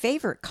of my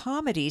favorite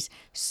comedies.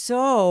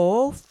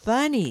 So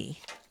funny.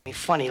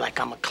 Funny like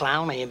I'm a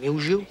clown. I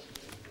amuse you.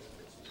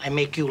 I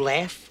make you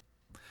laugh.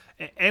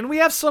 And we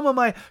have some of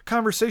my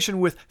conversation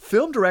with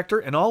film director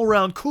and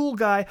all-around cool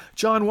guy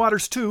John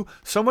Waters too.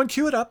 Someone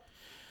cue it up.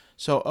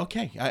 So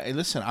okay,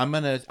 listen. I'm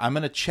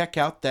gonna check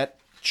out that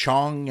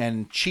Chong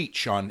and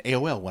Cheech on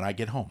AOL when I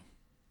get home.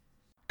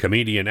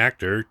 Comedian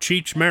actor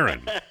Cheech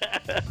Marin.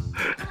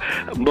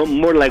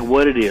 More like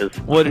what it is.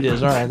 What it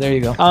is. All right, there you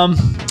go.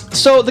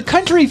 So the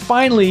country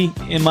finally,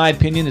 in my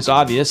opinion, is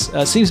obvious,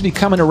 seems to be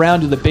coming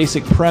around to the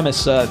basic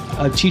premise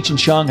Cheech and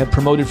Chong have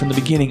promoted from the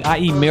beginning,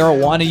 i.e.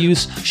 marijuana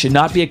use should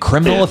not be a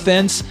criminal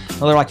offense.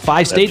 Well, there are like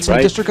 5 states in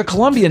the District of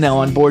Columbia now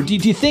on board. Do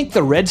you think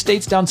the red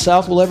states down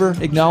south will ever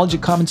acknowledge a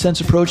common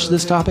sense approach to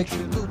this topic?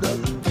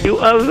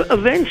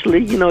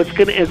 Eventually,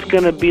 it's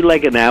gonna be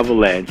like an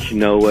avalanche.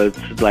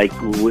 It's like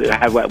we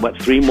have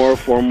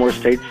 4 more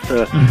states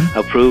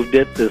approved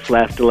it this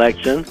last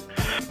election,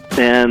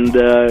 and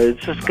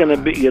it's just gonna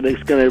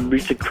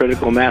reach a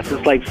critical mass.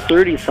 It's like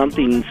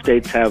 30-something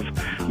states have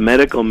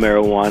medical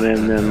marijuana,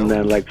 and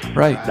then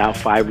now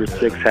 5 or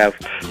 6 have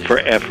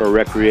for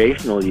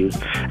recreational use.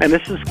 And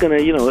this is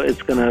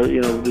there's gonna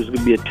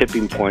be a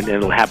tipping point, and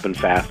it'll happen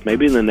fast.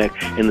 Maybe in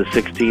the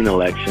 16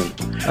 election,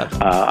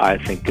 I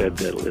think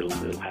it'll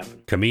happen.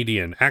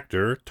 Comedian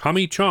actor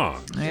Tommy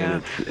Chong.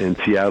 Yeah. And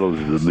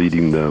Seattle's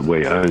leading the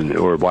way,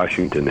 or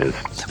Washington is.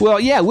 Well,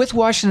 yeah, with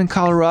Washington and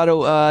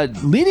Colorado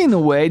leading the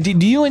way, do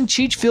you and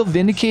Cheech feel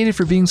vindicated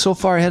for being so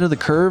far ahead of the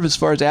curve as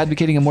far as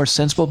advocating a more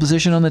sensible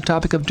position on the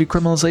topic of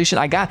decriminalization?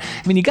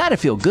 You got to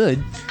feel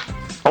good.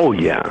 Oh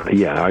yeah.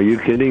 Are you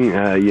kidding?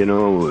 We're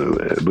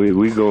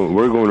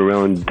going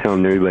around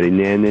telling everybody,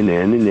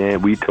 nah,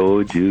 we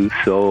told you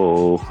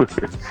so.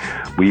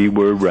 We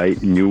were right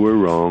and you were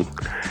wrong.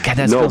 God,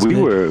 that no, we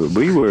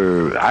good.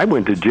 were. I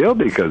went to jail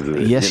because of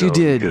it. Yes, you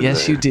did.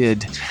 Yes, you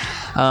did.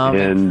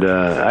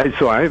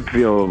 So I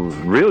feel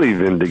really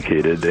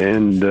vindicated,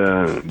 and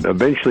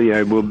eventually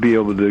I will be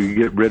able to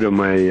get rid of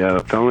my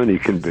felony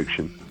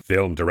conviction.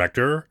 Film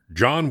director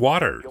John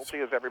Waters. Guilty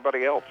as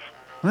everybody else.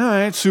 All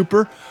right,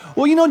 super.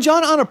 Well,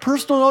 John, on a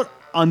personal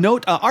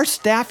note, our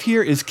staff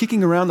here is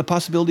kicking around the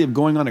possibility of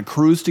going on a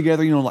cruise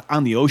together, like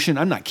on the ocean.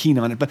 I'm not keen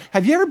on it, but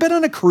have you ever been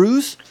on a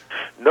cruise?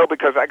 No,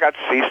 because I got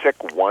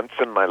seasick once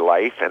in my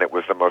life, and it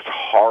was the most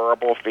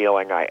horrible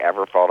feeling I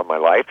ever felt in my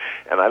life.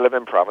 And I live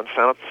in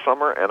Provincetown in the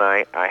summer, and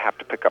I have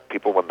to pick up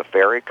people when the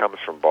ferry comes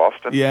from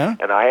Boston. Yeah.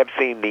 And I have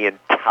seen the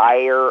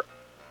entire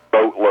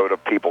boatload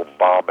of people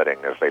vomiting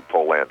as they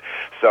pull in.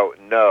 So,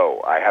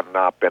 no, I have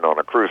not been on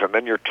a cruise. And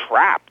then you're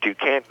trapped. You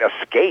can't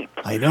escape.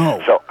 I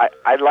know. So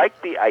I like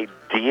the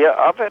idea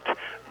of it,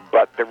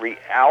 but the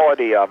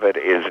reality of it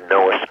is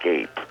no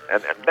escape.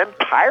 And then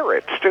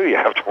pirates, too. You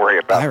have to worry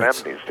about them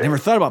these days. Never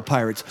thought about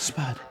pirates.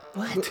 Spud.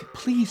 What?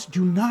 Please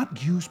do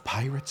not use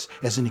pirates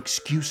as an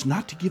excuse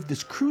not to give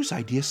this cruise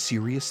idea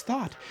serious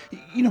thought.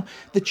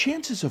 The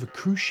chances of a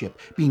cruise ship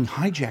being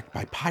hijacked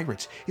by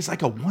pirates is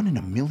like a 1 in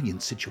a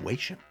million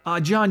situation.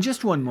 John,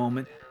 just one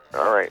moment.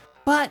 All right.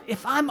 But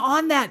if I'm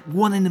on that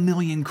 1 in a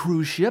million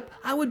cruise ship,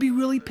 I would be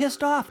really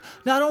pissed off.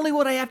 Not only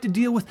would I have to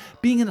deal with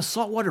being in a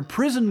saltwater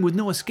prison with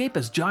no escape,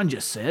 as John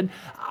just said,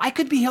 I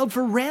could be held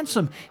for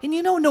ransom, and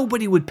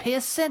nobody would pay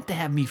a cent to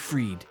have me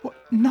freed. What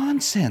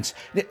nonsense.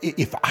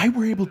 If I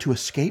were able to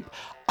escape,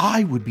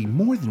 I would be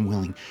more than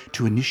willing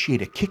to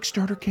initiate a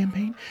Kickstarter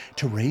campaign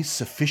to raise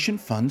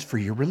sufficient funds for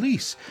your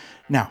release.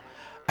 Now,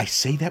 I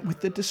say that with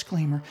the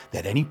disclaimer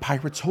that any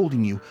pirates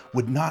holding you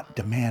would not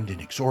demand an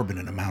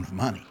exorbitant amount of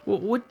money.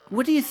 Well,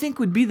 what do you think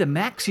would be the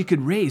max you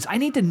could raise? I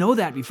need to know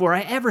that before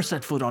I ever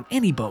set foot on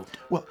any boat.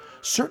 Well,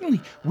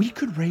 certainly we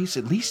could raise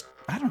at least,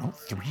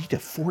 $3,000 to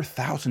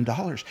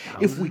 $4,000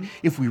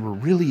 if we were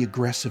really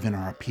aggressive in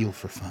our appeal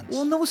for funds.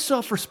 Well, no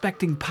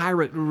self-respecting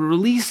pirate will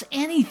release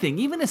anything,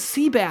 even a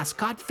sea bass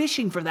caught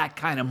fishing for that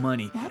kind of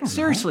money.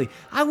 Seriously,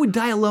 I would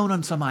die alone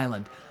on some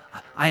island.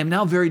 I am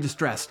now very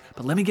distressed,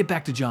 but let me get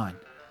back to John.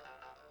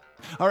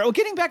 All right, well,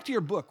 getting back to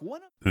your book.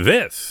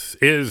 This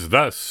is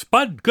the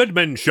Spud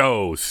Goodman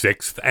Show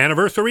 6th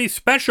Anniversary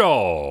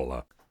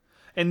Special.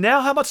 And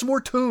now, how about some more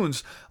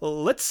tunes?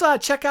 Let's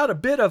check out a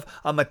bit of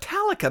a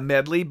Metallica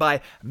medley by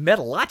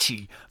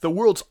Metalachi, the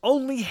world's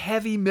only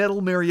heavy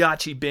metal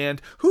mariachi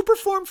band, who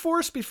performed for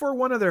us before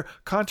one of their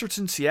concerts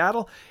in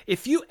Seattle.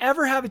 If you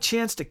ever have a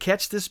chance to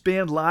catch this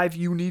band live,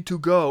 you need to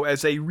go,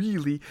 as they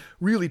really,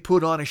 really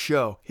put on a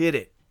show. Hit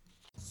it.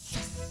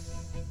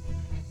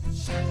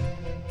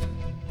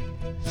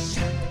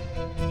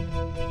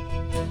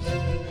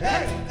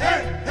 Hey,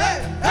 hey,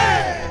 hey,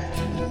 hey!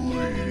 Ooh,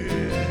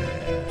 yeah.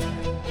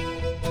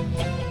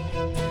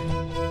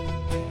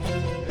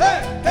 Hey,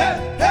 hey,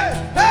 hey,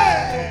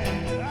 hey!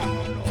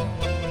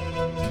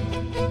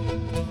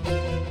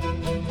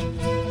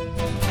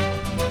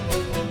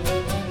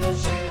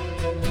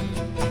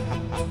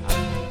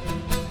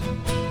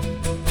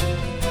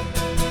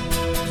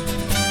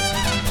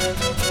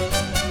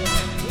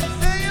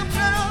 Say you're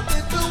proud,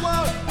 it's the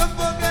world, don't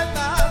forget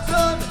my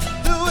son.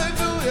 Do it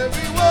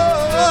every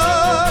word.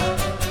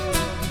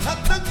 I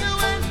took you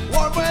in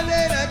warm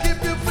weather to keep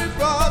you free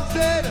from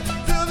sin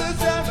till the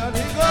sun that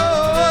he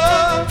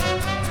goes.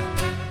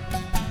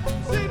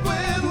 Sleep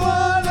with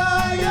one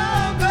eye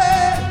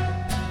open,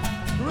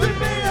 read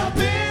me a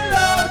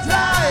pillow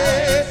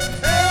tight.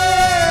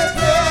 Yes,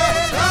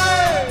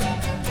 tight.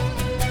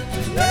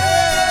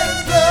 Yes,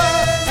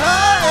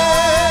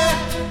 tight.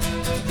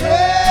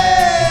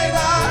 Yeah,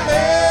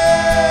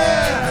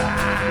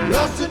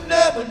 lost and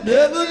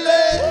never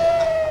let.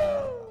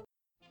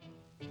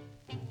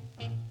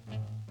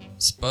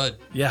 Spud.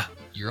 Yeah.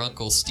 Your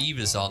Uncle Steve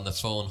is on the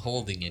phone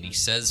holding, and he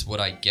says what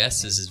I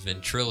guess is his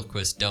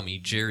ventriloquist dummy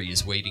Jerry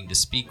is waiting to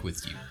speak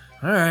with you.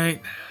 All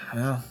right.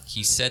 Well.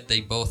 He said they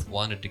both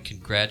wanted to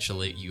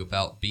congratulate you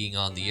about being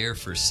on the air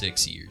for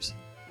 6 years.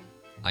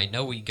 I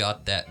know we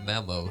got that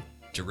memo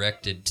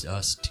directed to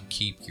us to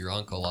keep your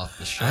uncle off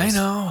the show.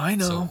 I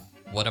know. So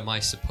what am I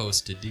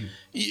supposed to do?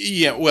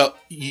 Yeah, well,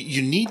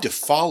 you need to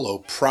follow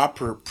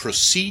proper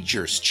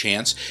procedures,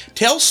 Chance.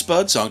 Tell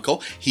Spud's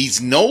uncle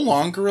he's no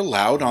longer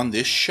allowed on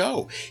this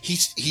show.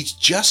 He's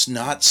just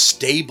not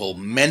stable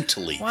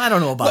mentally. Well, I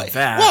don't know about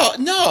that. Well,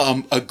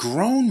 no, a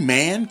grown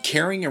man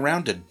carrying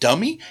around a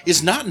dummy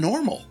is not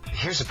normal.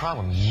 Here's the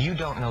problem. You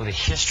don't know the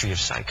history of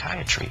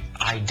psychiatry.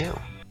 I do.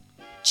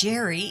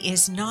 Jerry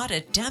is not a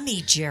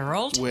dummy,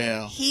 Gerald.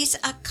 Well, he's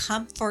a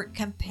comfort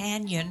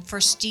companion for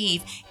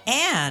Steve,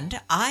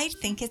 and I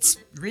think it's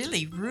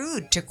really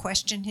rude to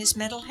question his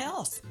mental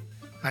health.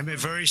 I'm a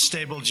very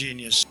stable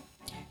genius.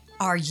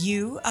 Are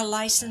you a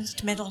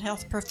licensed mental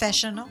health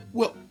professional?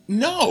 Well,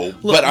 no.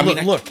 Look, but I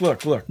mean,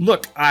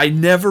 look. I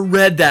never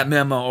read that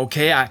memo,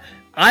 okay?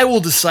 I will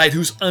decide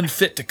who's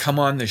unfit to come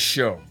on this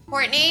show.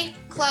 Courtney,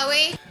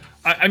 Chloe.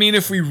 I mean,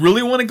 if we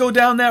really want to go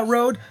down that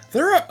road,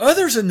 there are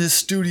others in this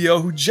studio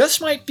who just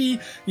might be,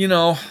 I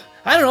don't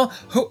know,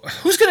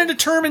 who's going to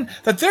determine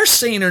that they're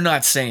sane or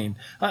not sane?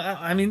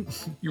 I mean,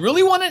 you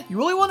really want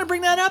to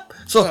bring that up?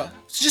 So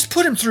just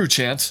put him through,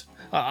 Chance.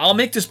 I'll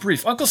make this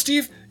brief. Uncle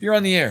Steve, you're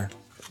on the air.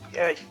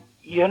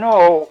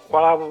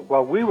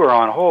 While we were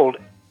on hold,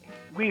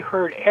 we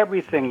heard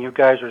everything you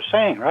guys are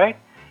saying, right?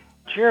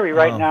 Jerry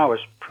right now is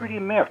pretty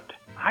miffed.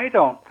 I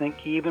don't think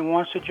he even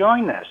wants to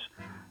join this.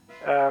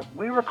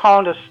 We were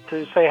calling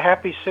to say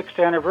happy 6th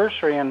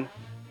anniversary, and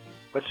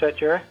what's that,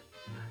 Jerry?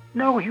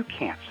 No, you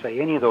can't say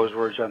any of those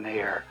words on the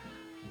air.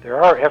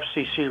 There are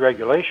FCC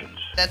regulations.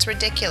 That's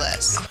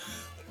ridiculous.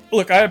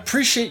 Look, I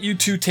appreciate you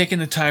two taking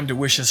the time to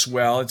wish us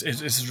well.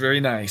 It's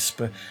very nice.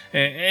 But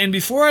and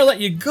before I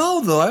let you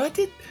go, though, I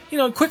did,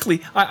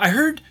 quickly. I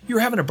heard you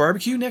were having a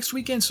barbecue next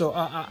weekend, so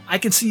I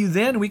can see you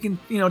then. We can,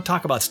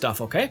 talk about stuff,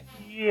 okay?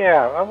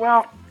 Yeah,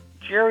 well,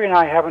 Jerry and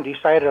I haven't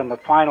decided on the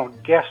final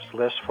guest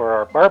list for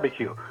our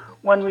barbecue.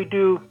 When we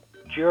do,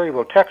 Jerry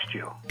will text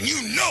you.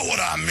 You know what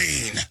I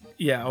mean.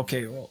 Yeah,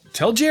 okay. Well,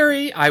 tell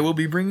Jerry I will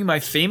be bringing my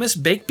famous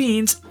baked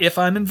beans if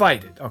I'm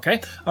invited, okay?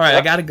 All right,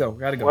 I gotta go.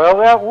 Well,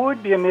 that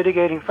would be a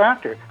mitigating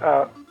factor.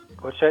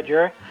 What's that,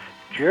 Jerry?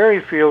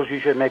 Jerry feels you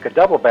should make a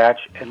double batch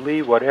and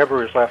leave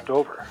whatever is left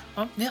over.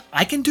 Yeah,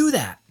 I can do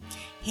that.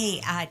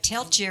 Hey,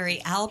 tell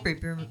Jerry I'll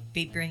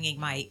be bringing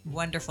my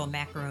wonderful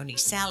macaroni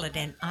salad,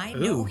 and I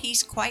know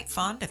he's quite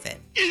fond of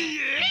it.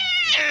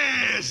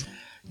 Yes!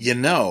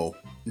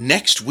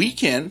 Next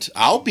weekend,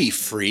 I'll be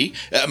free.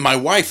 My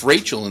wife,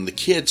 Rachel, and the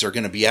kids are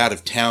going to be out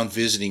of town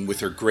visiting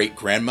with her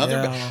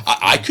great-grandmother. Yeah. But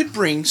I could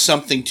bring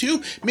something,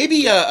 too.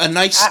 Maybe a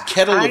nice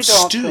kettle of stew.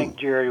 I don't think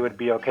Jerry would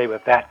be okay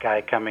with that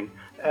guy coming.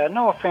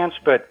 No offense,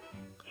 but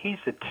he's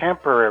a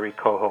temporary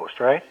co-host,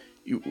 right?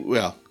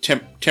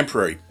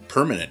 Temporary,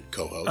 permanent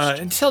co-host.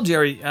 And tell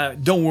Jerry,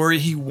 don't worry,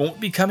 he won't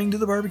be coming to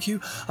the barbecue.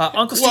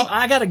 Uncle Steve,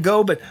 I gotta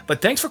go, but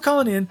thanks for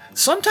calling in.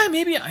 Sometime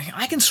maybe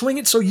I can swing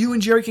it so you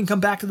and Jerry can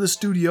come back to the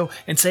studio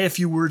and say a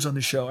few words on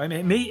the show. I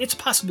mean, it's a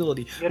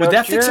possibility. Would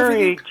that fix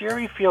everything?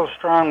 Jerry feels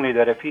strongly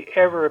that if he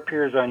ever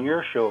appears on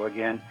your show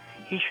again,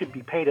 he should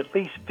be paid at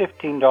least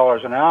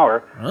 $15 an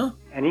hour. Huh?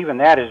 And even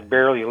that is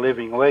barely a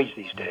living wage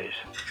these days.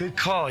 Good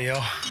call,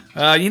 yo.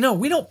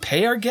 We don't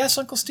pay our guests,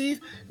 Uncle Steve.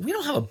 We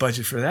don't have a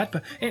budget for that,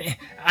 but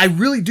I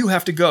really do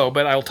have to go,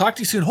 but I will talk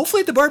to you soon,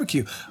 hopefully at the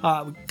barbecue.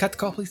 Cut the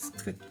call, please.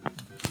 Good.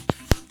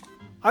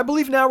 I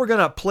believe now we're going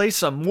to play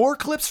some more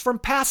clips from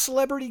past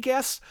celebrity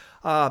guests.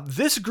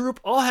 This group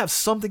all have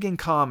something in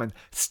common: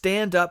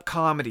 stand-up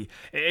comedy.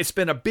 It's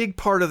been a big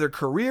part of their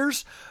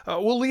careers.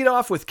 We'll lead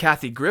off with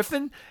Kathy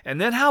Griffin,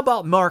 and then how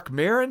about Mark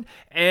Maron?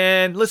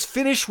 And let's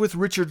finish with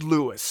Richard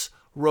Lewis.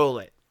 Roll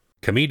it.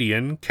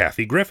 Comedian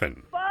Kathy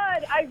Griffin.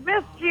 Spud, I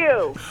missed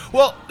you.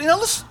 Well,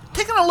 let's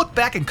taking a look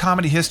back in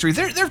comedy history.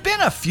 There've been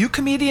a few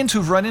comedians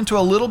who've run into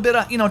a little bit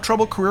of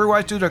trouble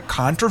career-wise due to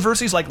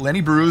controversies, like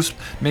Lenny Bruce,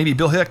 maybe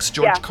Bill Hicks,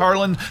 George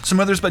Carlin,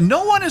 some others. But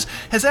no one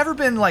has ever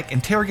been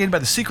interrogated by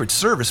the Secret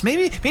Service.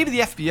 Maybe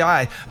the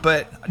FBI.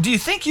 But do you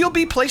think you'll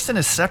be placed in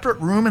a separate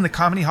room in the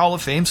Comedy Hall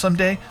of Fame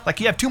someday? Like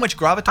you have too much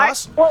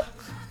gravitas? Well,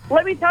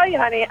 let me tell you,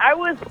 honey, I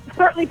was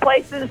certainly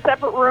placed in a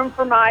separate room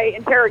for my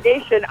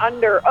interrogation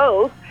under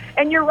oath.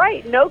 And you're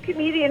right, no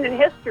comedian in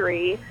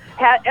history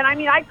had, and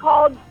I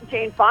called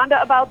Jane Fonda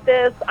about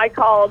this. I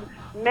called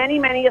many,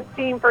 many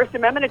esteemed First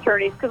Amendment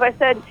attorneys because I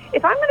said,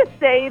 if I'm going to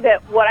say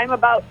that what I'm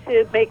about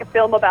to make a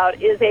film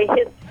about is a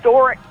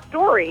historic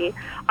story,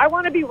 I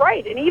want to be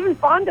right. And even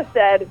Fonda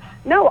said,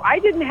 no, I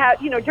didn't have,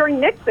 during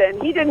Nixon,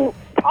 he didn't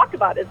talk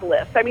about his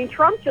list.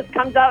 Trump just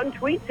comes out and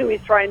tweets who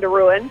he's trying to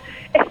ruin.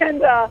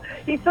 And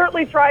he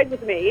certainly tried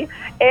with me.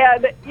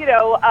 And,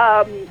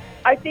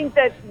 I think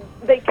that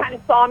they kind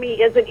of saw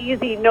me as an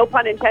easy, no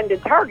pun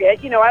intended, target.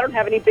 I don't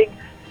have any big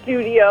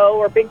studio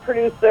or big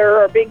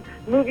producer or big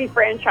movie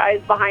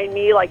franchise behind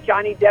me like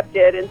Johnny Depp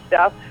did and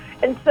stuff.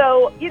 And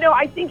so,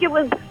 I think it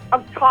was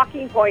a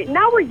talking point.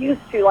 Now we're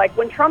used to, like,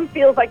 when Trump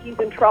feels like he's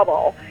in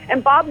trouble,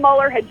 and Bob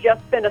Mueller had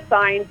just been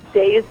assigned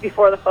days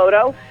before the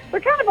photo, they're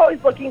kind of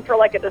always looking for,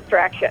 like, a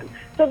distraction.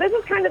 So this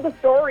is kind of the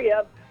story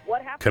of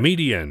what happened.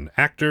 Comedian,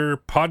 actor,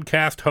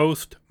 podcast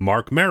host,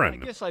 Mark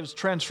Maron. I guess I was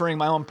transferring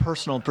my own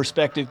personal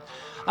perspective.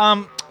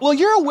 Well,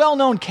 you're a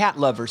well-known cat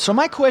lover, so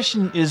my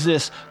question is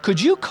this.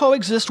 Could you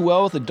coexist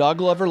well with a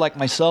dog lover like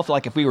myself,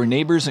 like if we were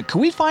neighbors? And could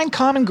we find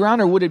common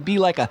ground, or would it be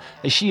like a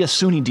she a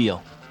Sunni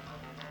deal?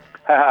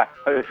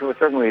 It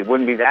certainly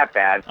wouldn't be that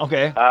bad.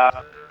 Okay.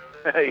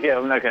 Yeah,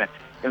 I'm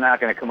not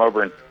gonna come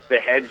over and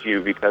behead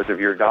you because of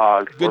your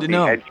dog. Good to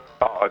know. Behead your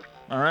dog.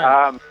 All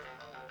right.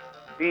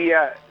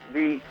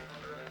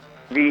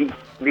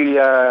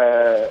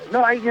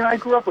 No, I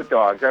grew up with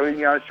dogs. I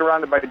was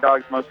surrounded by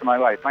dogs most of my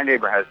life. My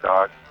neighbor has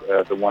dogs.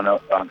 The one on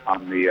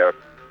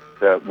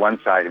the one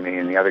side of me,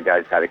 and the other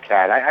guy's got a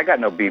cat. I got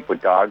no beef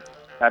with dogs.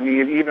 I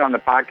mean, even on the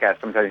podcast,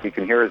 sometimes you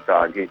can hear his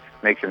dog. He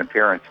makes an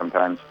appearance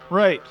sometimes.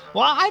 Right.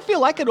 Well, I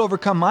feel I could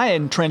overcome my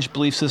entrenched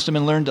belief system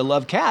and learn to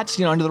love cats,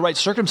 under the right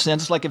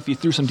circumstances, like if you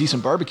threw some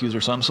decent barbecues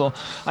or something. So,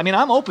 I mean,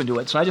 I'm open to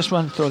it, so I just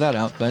want to throw that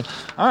out. But,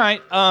 all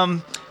right.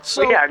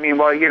 So well,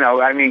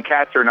 yeah,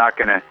 cats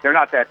are they're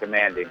not that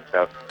demanding.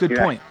 So good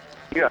point.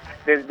 They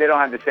don't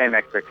have the same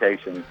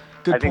expectations.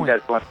 Good I think point.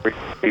 that's one reason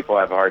people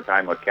have a hard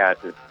time with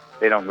cats is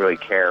they don't really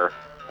care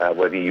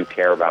whether you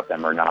care about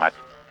them or not.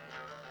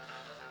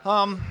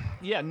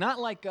 Yeah, not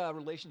like a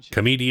relationship.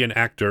 Comedian,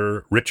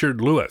 actor,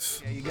 Richard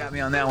Lewis. Yeah, you got me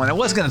on that one. I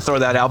was going to throw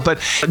that out,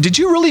 but did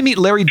you really meet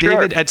Larry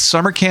David at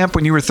summer camp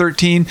when you were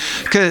 13?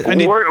 Worse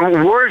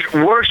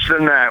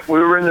than that. We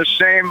were in the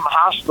same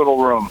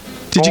hospital room.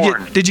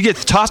 Did you get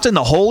tossed in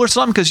the hole or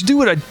something? Because you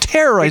would have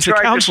terrorized the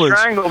counselors. He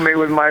tried to strangle me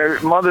with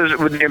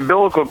with the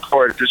umbilical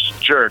cord. This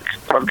jerk.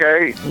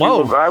 Okay.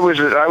 Whoa. I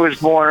was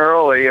born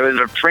early. It was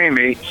a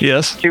preemie.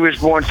 Yes. He was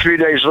born 3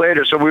 days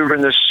later, so we were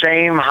in the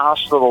same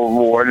hospital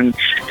ward, and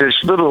this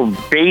little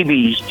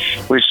baby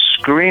was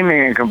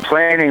screaming and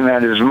complaining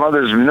that his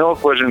mother's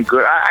milk wasn't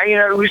good.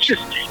 It was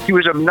just, he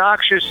was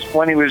obnoxious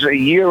when he was a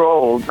year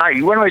old.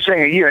 What am I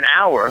saying? A year, an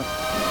hour.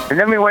 And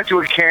then we went to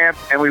a camp,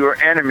 and we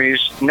were enemies.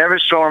 Never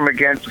saw him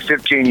again for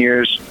 15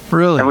 years.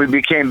 Really? And we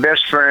became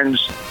best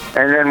friends.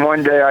 And then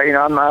one day,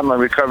 I'm a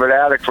recovered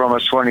addict for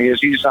almost 20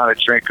 years. He's not a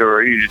drinker,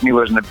 or he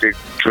wasn't a big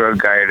drug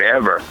guy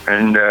ever.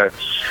 And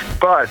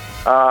but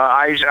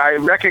I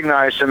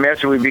recognized him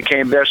after we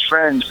became best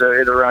friends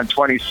at around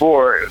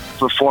 24,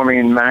 performing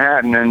in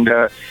Manhattan,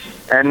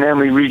 and then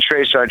we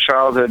retraced our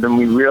childhood, and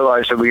we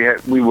realized that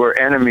we were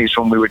enemies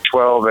when we were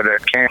 12 at a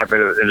camp, at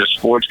a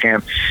sports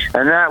camp,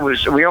 and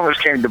we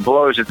almost came to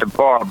blows at the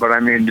bar. But I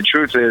mean, the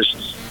truth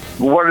is,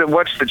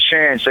 what's the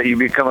chance that you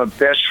become a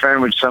best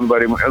friend with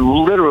somebody?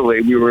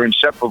 Literally, we were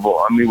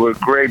inseparable, and we were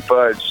great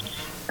buds.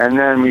 And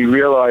then we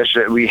realized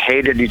that we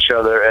hated each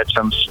other at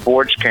some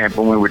sports camp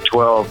when we were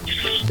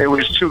 12. It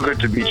was too good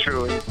to be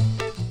true.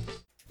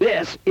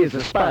 This is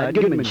the Spud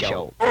Goodman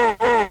Show.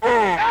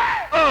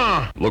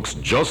 Looks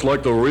just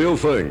like the real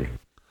thing.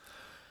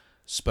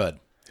 Spud.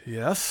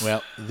 Yes?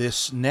 Well,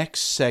 this next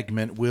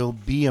segment will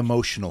be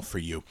emotional for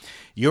you.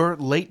 Your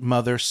late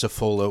mother,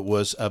 Safola,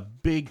 was a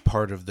big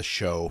part of the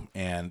show,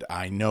 and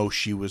I know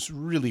she was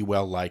really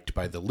well liked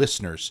by the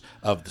listeners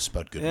of the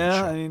Spud Goodman Show.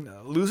 Yeah, I mean,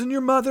 losing your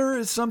mother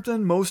is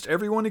something most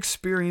everyone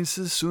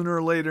experiences sooner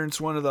or later.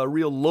 It's one of the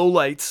real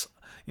lowlights,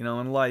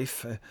 in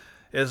life.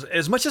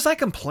 As much as I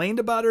complained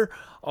about her,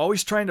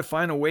 always trying to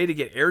find a way to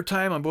get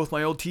airtime on both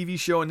my old TV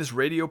show and this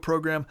radio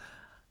program,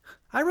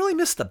 I really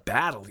miss the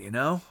battle,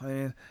 I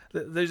mean,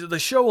 the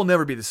show will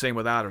never be the same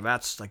without her.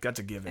 That's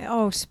a given.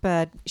 Oh,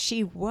 Spud,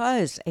 she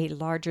was a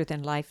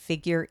larger-than-life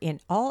figure in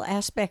all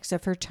aspects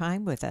of her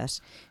time with us.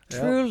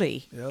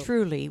 Yep.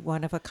 Truly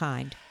one of a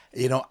kind.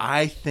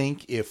 I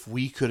think if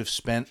we could have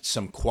spent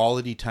some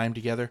quality time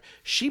together,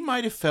 she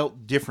might have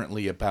felt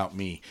differently about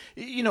me,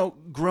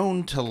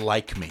 grown to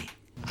like me.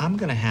 I'm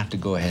going to have to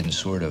go ahead and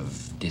sort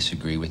of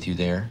disagree with you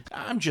there.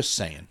 I'm just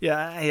saying.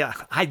 Yeah,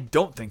 I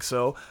don't think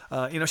so.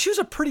 She was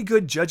a pretty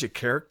good judge of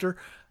character.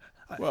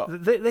 Well,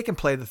 they can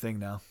play the thing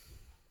now.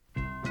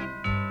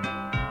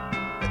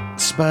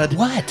 Spud.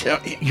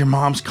 What? Your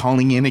mom's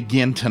calling in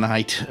again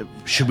tonight.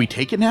 Should we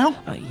take it now?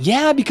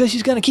 Yeah, because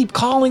she's going to keep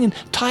calling and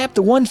tie up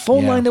the one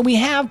phone line that we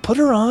have. Put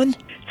her on.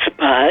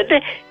 Spud,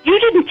 you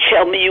didn't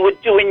tell me you were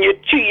doing your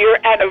 2-year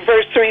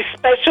anniversary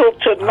special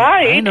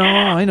tonight.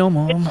 I know,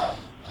 Mom.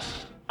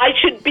 I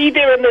should be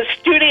there in the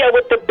studio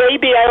with the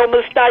baby I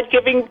almost died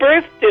giving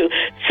birth to,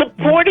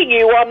 supporting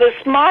you on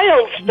this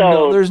milestone.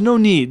 No, there's no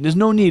need. There's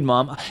no need,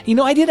 Mom.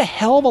 I did a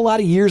hell of a lot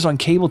of years on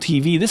cable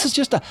TV. This is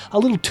just a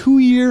little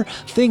 2-year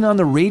thing on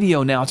the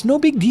radio now. It's no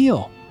big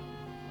deal.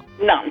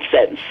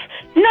 Nonsense.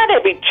 Not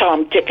every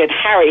Tom, Dick, and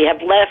Harry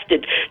have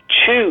lasted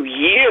 2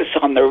 years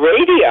on the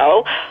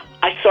radio.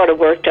 I sort of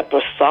worked up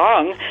a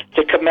song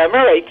to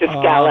commemorate this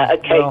gala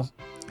occasion.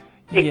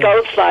 It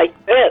goes like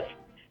this.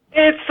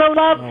 It's a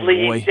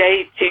lovely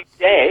day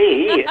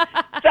today.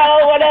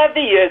 So whatever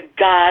you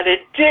gotta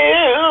do,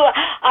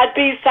 I'd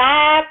be so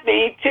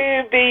happy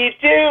to be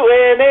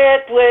doing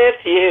it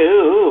with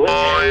you.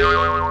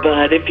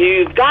 But if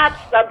you've got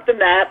something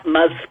that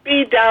must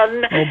be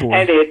done,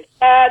 and it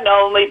can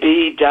only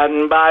be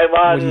done by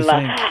one, What do you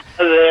think?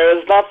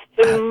 there's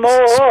nothing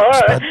more.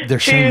 Spud, they're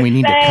saying we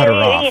need to cut her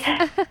off.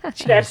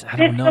 Jeez, I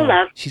don't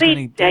know. She's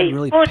going to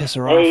really piss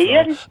her off,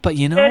 though. But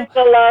you know, It's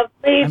a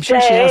lovely I'm sure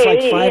she has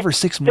like 5 or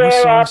 6 more There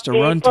songs are to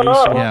run to, people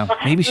so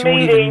maybe she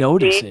won't even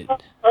notice it.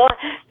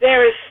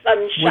 There is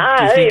sunshine.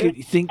 What do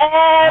you think?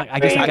 I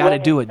guess I got to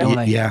do it, don't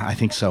I? Yeah, I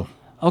think so.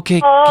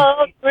 Okay.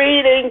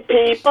 Greeting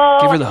people.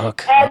 Give her the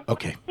hook. And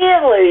Okay.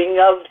 feeling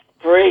of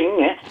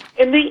spring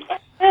in the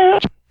air.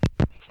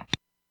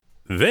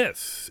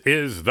 This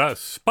is the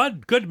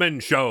Spud Goodman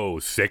Show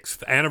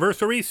 6th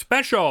Anniversary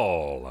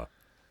Special.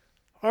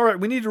 All right,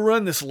 we need to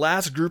run this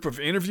last group of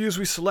interviews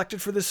we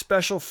selected for this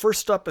special.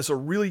 First up is a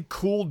really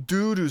cool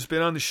dude who's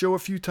been on the show a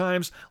few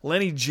times,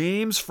 Lenny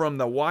James from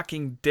The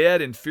Walking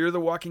Dead and Fear the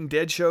Walking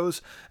Dead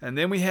shows. And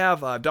then we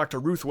have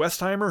Dr. Ruth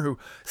Westheimer, who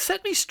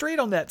set me straight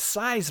on that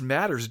size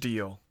matters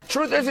deal.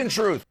 Truth isn't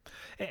truth.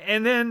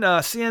 And then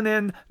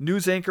CNN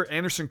news anchor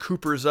Anderson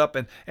Cooper is up,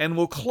 and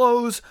we'll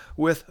close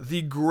with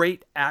the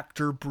great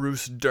actor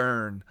Bruce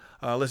Dern.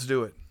 Let's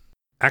do it.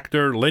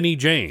 Actor Lenny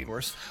James. Of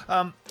course.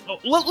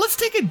 Let's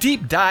take a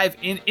deep dive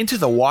into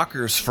the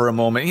Walkers for a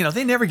moment. You know,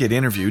 they never get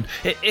interviewed.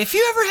 If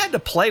you ever had to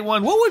play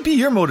one, what would be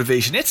your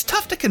motivation? It's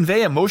tough to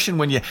convey emotion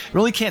when you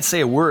really can't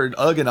say a word.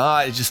 Ugh and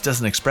ah, it just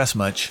doesn't express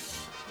much.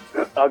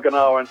 Ugh and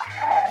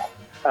ah.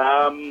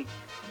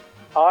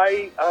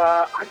 I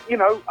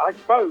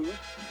suppose,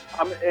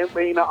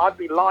 I'd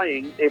be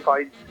lying if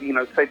I,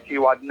 said to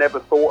you I'd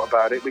never thought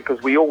about it,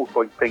 because we all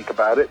think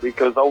about it,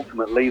 because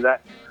ultimately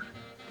that's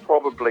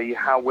probably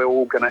how we're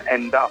all going to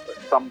end up at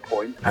some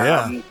point.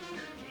 Yeah.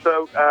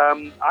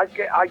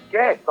 I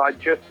guess I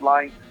just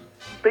like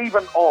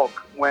Stephen Ogg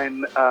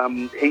when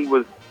he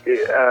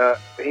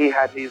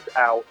had his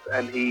out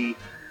and he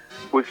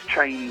was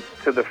chained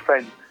to the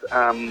fence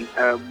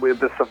with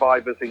the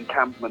survivors'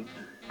 encampment.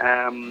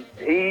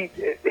 He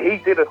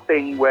did a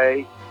thing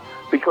where,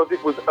 because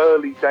it was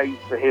early days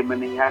for him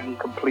and he hadn't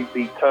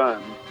completely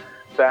turned,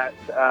 that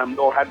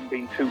or hadn't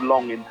been too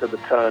long into the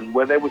turn,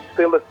 where there was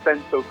still a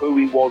sense of who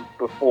he was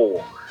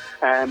before.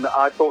 And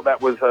I thought that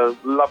was a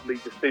lovely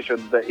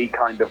decision that he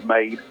kind of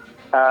made.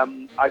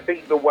 I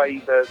think the way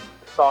that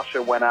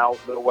Sasha went out,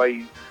 the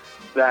way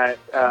that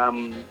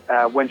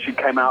when she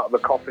came out of the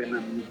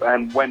coffin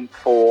and went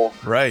for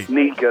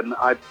Negan,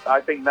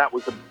 I think that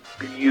was a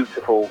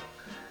beautiful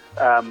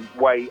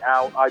way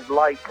out. I'd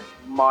like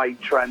my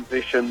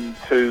transition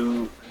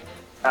to,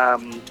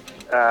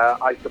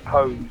 I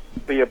suppose,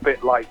 be a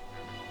bit like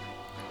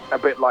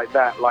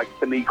that, like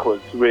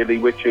Sonequa's, really,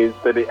 which is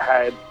that it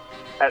had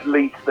at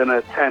least an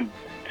attempt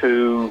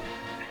to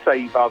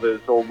save others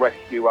or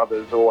rescue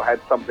others, or had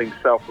something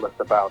selfless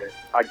about it,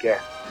 I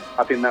guess.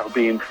 I think that would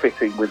be in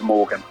fitting with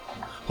Morgan.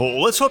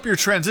 Well, let's hope your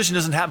transition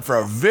doesn't happen for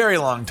a very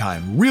long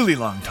time, really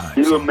long time.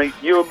 You and me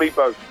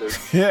both, dude.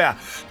 Yeah.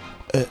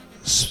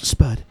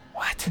 Spud.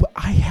 What? Well,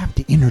 I have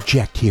to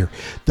interject here.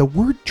 The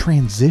word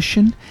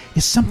transition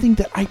is something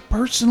that I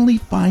personally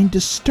find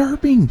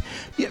disturbing.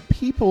 Yet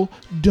people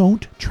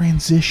don't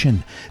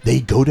transition. They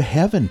go to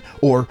heaven,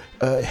 or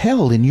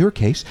hell in your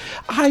case.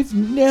 I've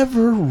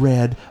never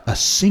read a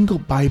single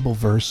Bible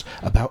verse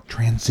about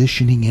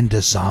transitioning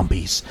into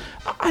zombies.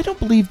 I don't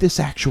believe this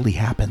actually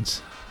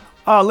happens.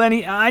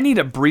 Lenny, I need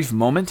a brief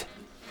moment.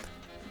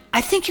 I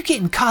think you're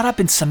getting caught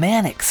up in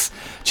semantics.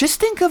 Just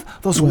think of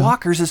those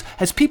walkers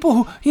as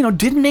people who,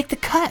 didn't make the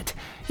cut.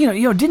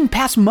 Didn't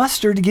pass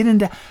muster to get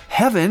into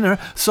heaven,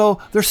 so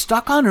they're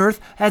stuck on Earth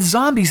as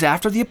zombies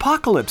after the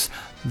apocalypse.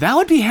 That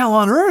would be hell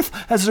on Earth,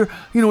 as there,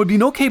 would be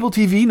no cable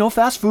TV, no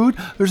fast food,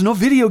 there's no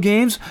video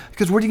games,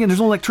 because there's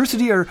no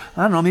electricity, or,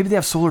 I don't know, maybe they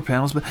have solar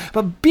panels,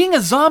 but being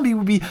a zombie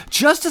would be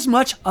just as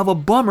much of a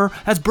bummer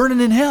as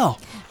burning in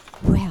hell.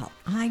 Well,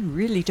 I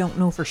really don't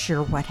know for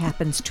sure what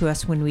happens to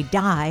us when we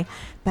die,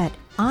 but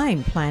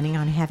I'm planning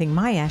on having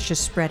my ashes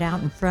spread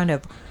out in front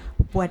of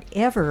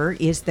whatever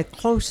is the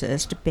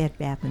closest Bed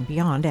Bath &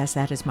 Beyond, as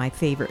that is my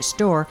favorite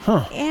store.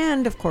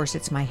 And, of course,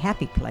 it's my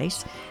happy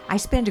place. I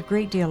spend a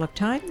great deal of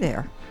time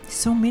there.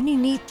 So many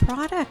neat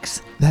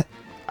products.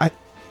 I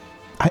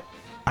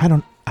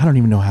don't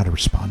even know how to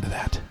respond to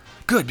that.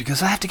 Good,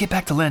 because I have to get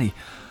back to Lenny.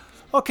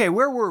 Okay,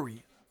 where were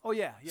we? Oh,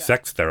 yeah.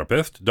 Sex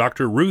therapist,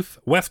 Dr. Ruth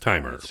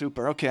Westheimer.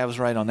 Super. Okay, I was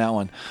right on that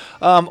one.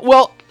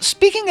 Well,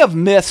 speaking of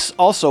myths,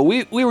 also,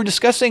 we were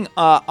discussing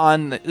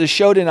on the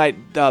show tonight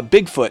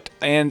Bigfoot.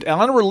 And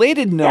on a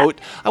related note,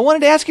 I wanted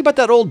to ask you about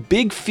that old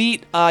big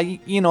feet,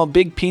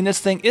 big penis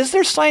thing. Is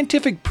there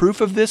scientific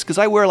proof of this? Because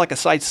I wear like a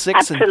size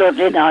 6.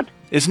 Absolutely not.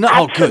 It's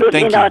not? Absolutely oh, good.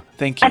 Thank not. you.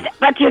 Thank you.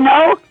 But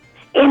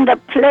in the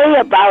play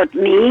about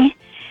me,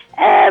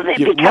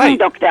 becoming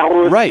Dr.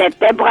 Ruth, that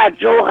Deborah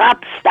Jo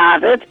Rapp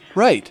started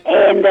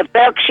in the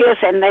Berkshires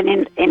and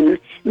then in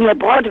near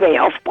Broadway,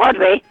 off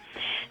Broadway.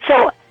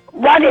 So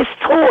what is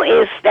true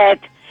is that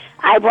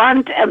I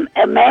want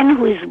a man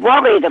who is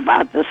worried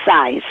about the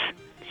size.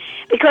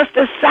 Because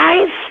the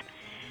size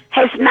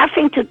has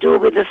nothing to do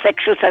with the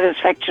sexual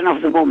satisfaction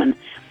of the woman.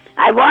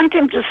 I want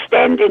him to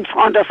stand in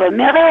front of a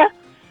mirror,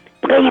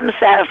 bring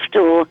himself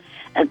to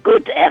a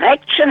good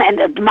erection and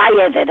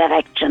admire that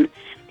erection.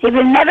 He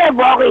will never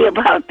worry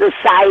about the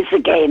size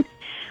again.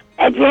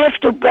 And we have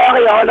to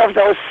bury all of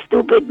those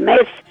stupid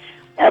myths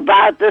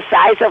about the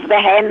size of the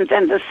hands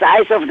and the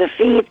size of the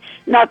feet.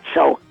 Not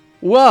so.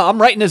 Well,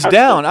 I'm writing this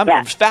down.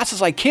 As fast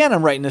as I can,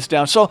 I'm writing this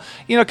down. So,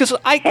 because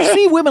I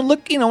see women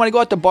look, when I go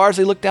out to bars,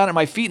 they look down at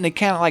my feet and they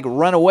kind of like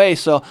run away.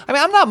 So, I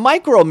mean, I'm not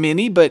micro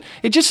mini, but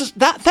it just is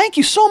that. Thank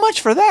you so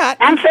much for that.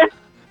 Nonsense.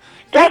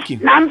 Thank you.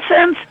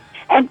 Nonsense.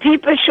 And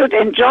people should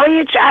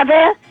enjoy each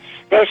other.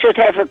 They should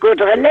have a good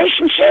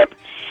relationship.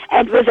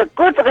 And with a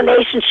good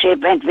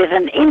relationship and with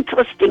an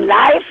interesting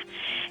life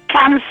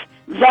comes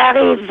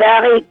very,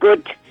 very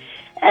good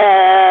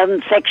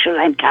sexual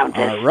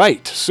encounters. All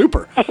right.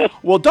 Super.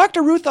 Well,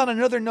 Dr. Ruth, on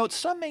another note,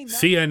 some may not...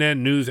 CNN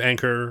News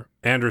anchor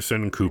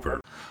Anderson Cooper.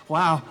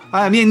 Wow.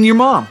 I mean, your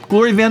mom,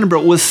 Gloria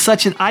Vanderbilt, was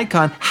such an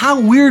icon. How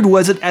weird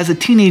was it as a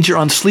teenager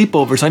on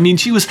sleepovers? I mean,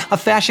 she was a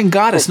fashion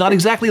goddess, not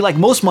exactly like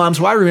most moms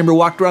who I remember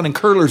walked around in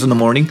curlers in the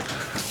morning.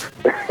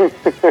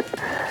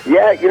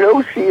 Yeah,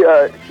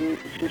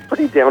 she's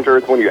pretty down to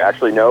earth when you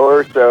actually know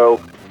her.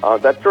 So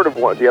that's sort of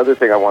the other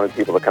thing I wanted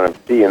people to kind of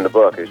see in the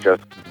book is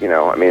just,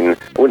 I mean,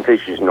 I wouldn't say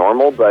she's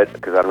normal, but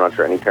because I'm not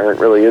sure any parent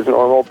really is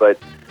normal,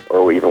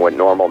 or even what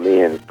normal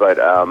means. But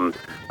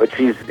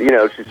she's,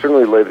 she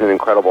certainly lived an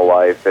incredible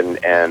life,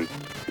 and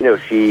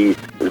she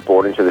was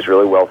born into this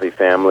really wealthy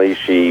family.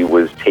 She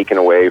was taken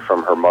away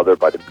from her mother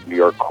by the New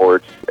York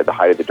courts at the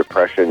height of the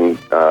Depression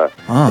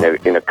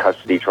in a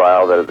custody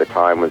trial that at the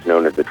time was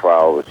known as the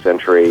trial of the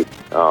century.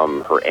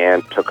 Her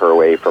aunt took her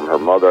away from her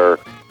mother,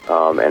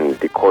 and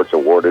the courts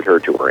awarded her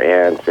to her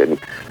aunt. And,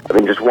 I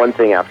mean, just one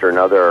thing after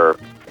another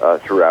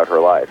throughout her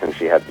life. And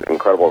she had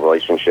incredible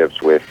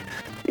relationships with,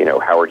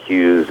 Howard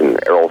Hughes and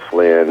Errol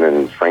Flynn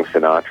and Frank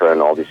Sinatra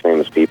and all these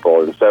famous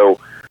people. And so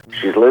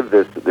she's lived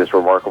this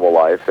remarkable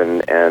life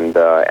and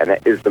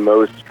is the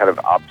most kind of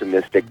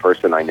optimistic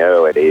person I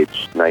know at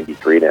age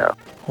 93 now.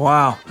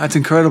 Wow, that's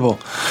incredible.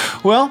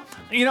 Well,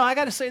 I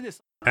got to say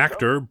this.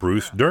 Actor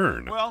Bruce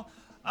Dern. Well,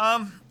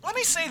 let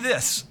me say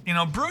this.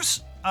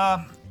 Bruce,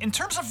 in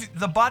terms of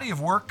the body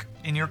of work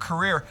in your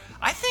career,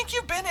 I think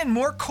you've been in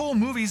more cool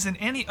movies than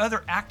any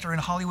other actor in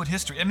Hollywood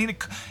history. I mean,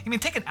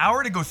 take an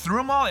hour to go through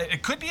them all.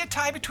 It could be a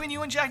tie between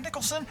you and Jack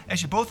Nicholson,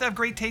 as you both have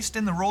great taste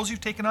in the roles you've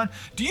taken on.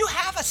 Do you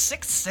have a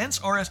sixth sense,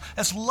 or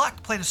has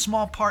luck played a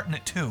small part in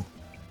it too?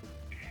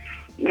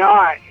 When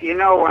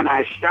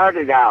I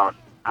started out,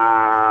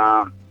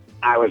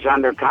 I was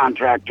under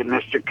contract to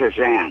Mr.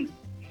 Kazan,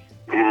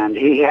 and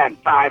he had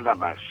 5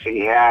 of us.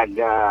 He had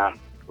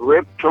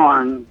Rip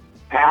Torn,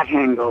 Pat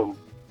Hingle,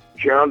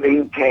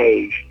 Geraldine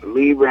Page,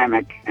 Lee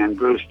Remick, and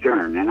Bruce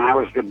Dern. And I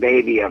was the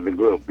baby of the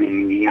group,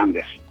 meaning the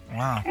youngest.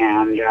 Wow.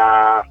 And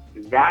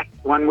that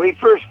when we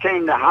first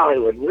came to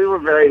Hollywood, we were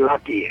very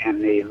lucky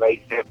in the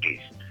late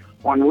 50s.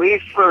 When we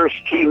first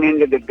came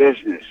into the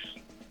business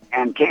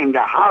and came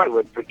to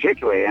Hollywood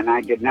particularly, and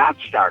I did not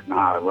start in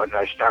Hollywood,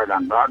 I started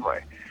on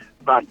Broadway.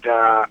 But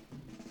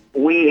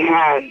we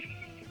had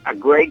a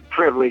great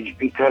privilege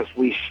because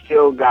we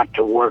still got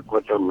to work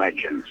with the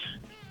legends.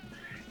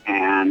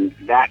 And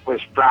that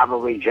was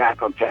probably,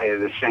 Jack will tell you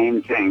the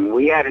same thing.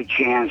 We had a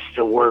chance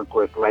to work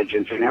with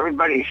legends, and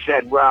everybody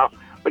said, well,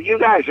 but you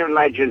guys are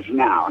legends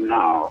now.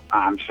 No,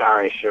 I'm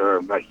sorry,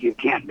 sir, but you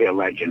can't be a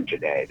legend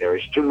today. There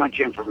is too much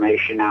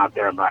information out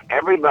there about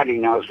everybody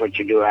knows what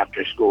you do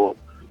after school,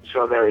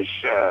 so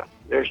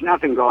there's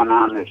nothing going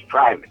on that's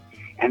private.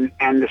 And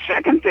the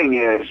second thing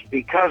is,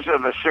 because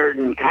of a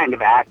certain kind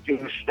of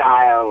acting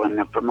style and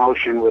the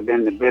promotion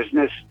within the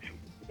business,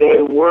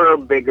 they were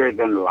bigger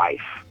than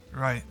life.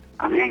 Right.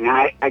 I mean,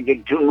 I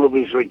did 2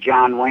 movies with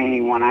John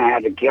Wayne when I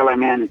had to kill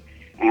him in,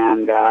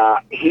 and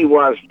he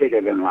was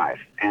bigger than life.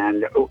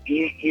 And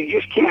you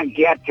just can't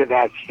get to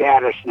that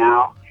status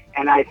now.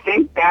 And I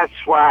think that's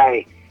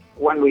why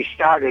when we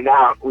started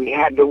out, we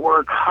had to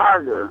work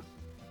harder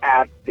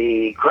at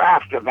the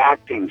craft of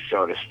acting,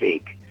 so to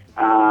speak,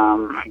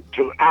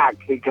 to act,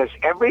 because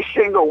every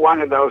single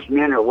one of those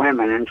men or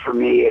women, and for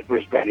me it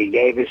was Betty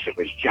Davis, it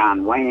was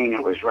John Wayne,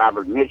 it was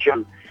Robert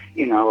Mitchum,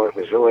 it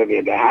was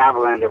Olivia de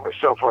Havilland, it was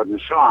so forth and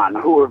so on,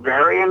 who were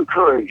very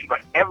encouraged,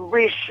 but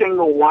every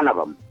single one of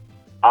them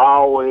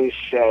always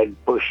said,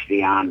 push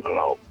the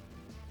envelope.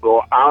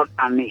 Go out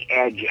on the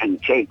edge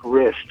and take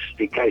risks,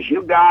 because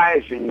you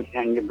guys and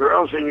the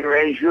girls in your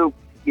age group,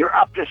 you're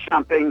up to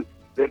something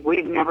that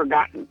we've never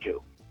gotten to.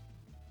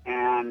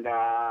 And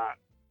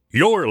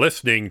you're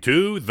listening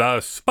to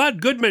The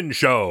Spud Goodman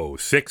Show,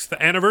 6th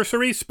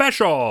Anniversary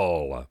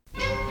Special.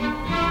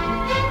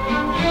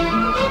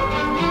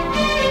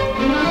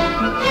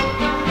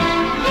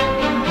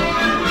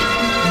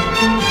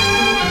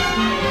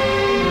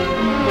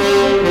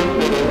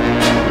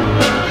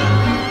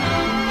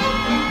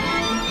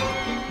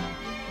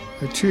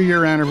 The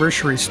 2-year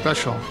anniversary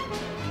special.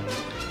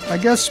 I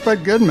guess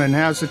Spud Goodman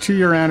has a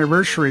 2-year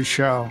anniversary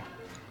show.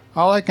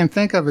 All I can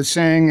think of is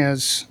saying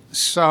is,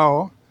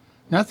 so,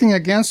 nothing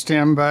against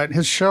him, but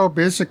his show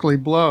basically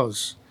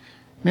blows.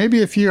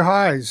 Maybe a few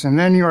highs, and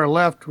then you are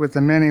left with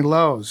the many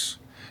lows.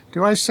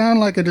 Do I sound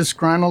like a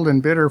disgruntled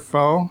and bitter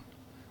foe?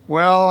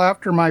 Well,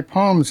 after my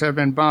poems have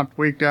been bumped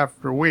week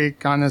after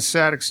week on this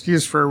sad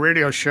excuse for a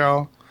radio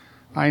show,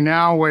 I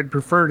now would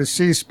prefer to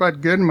see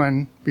Spud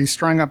Goodman be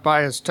strung up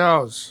by his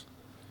toes.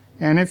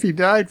 And if he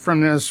died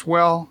from this,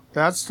 well,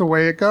 that's the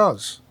way it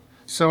goes.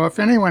 So if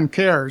anyone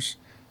cares,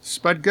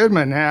 Spud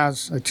Goodman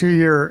has a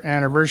 2-year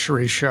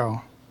anniversary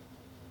show.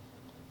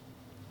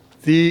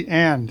 The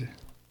end.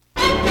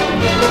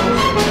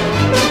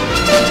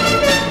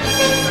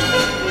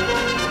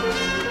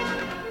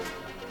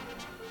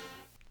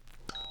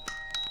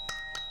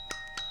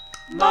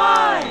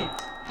 My,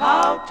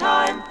 how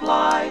time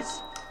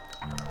flies.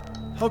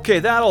 Okay,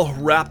 that'll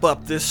wrap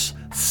up this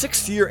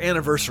 6th-year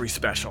anniversary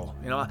special.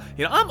 You know,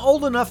 I'm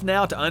old enough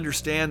now to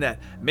understand that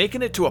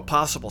making it to a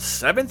possible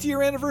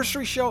 7th-year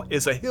anniversary show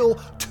is a hill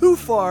too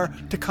far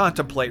to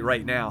contemplate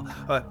right now.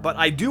 But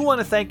I do want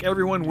to thank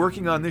everyone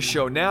working on this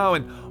show now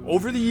and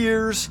over the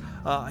years.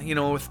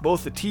 With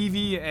both the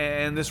TV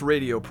and this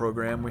radio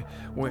program,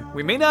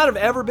 we may not have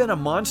ever been a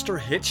monster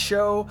hit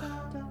show.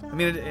 I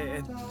mean,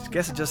 I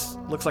guess it just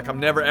looks like I'm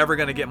never ever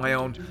going to get my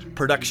own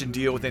production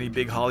deal with any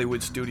big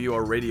Hollywood studio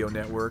or radio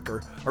network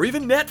or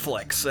even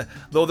Netflix,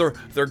 though they're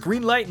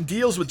greenlighting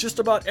deals with just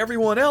about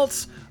everyone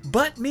else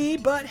but me.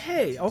 But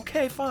hey,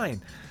 okay,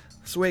 fine.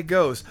 That's the way it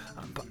goes.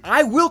 But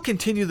I will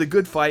continue the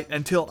good fight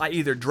until I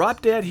either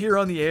drop dead here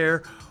on the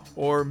air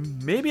or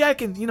maybe I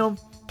can,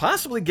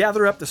 possibly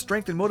gather up the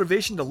strength and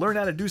motivation to learn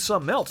how to do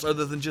something else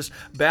other than just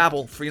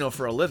babble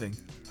for a living.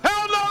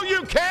 Hell no,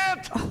 you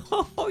can't!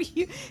 Oh,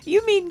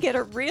 you mean get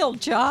a real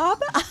job?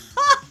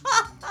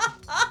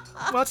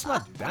 Well, it's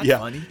not that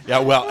funny. Yeah,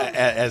 well,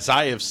 as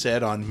I have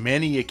said on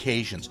many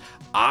occasions,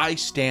 I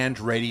stand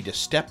ready to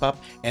step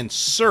up and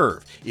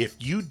serve. If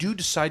you do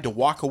decide to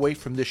walk away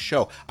from this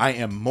show, I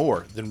am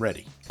more than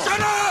ready. Shut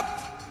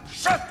up!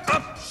 Shut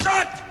up!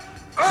 Shut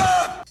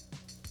up!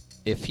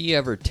 If he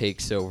ever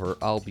takes over,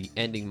 I'll be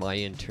ending my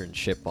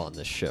internship on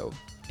the show.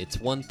 It's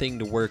one thing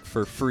to work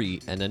for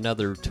free and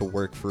another to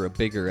work for a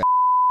bigger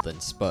than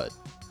Spud.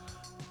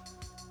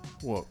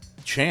 Well,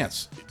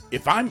 Chance,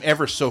 if I'm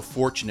ever so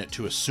fortunate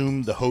to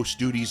assume the host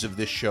duties of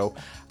this show,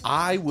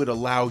 I would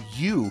allow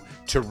you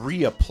to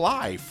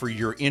reapply for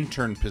your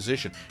intern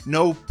position.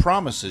 No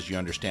promises, you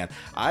understand.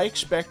 I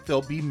expect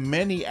there'll be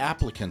many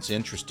applicants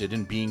interested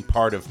in being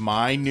part of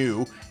my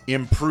new,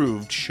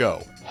 improved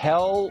show.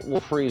 Hell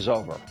will freeze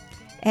over.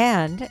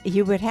 And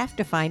you would have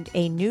to find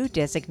a new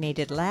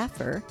designated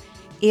laugher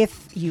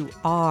if you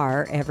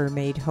are ever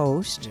made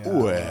host. Yeah.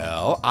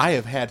 Well, I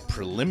have had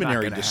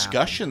preliminary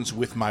discussions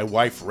with my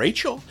wife,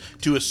 Rachel,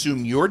 to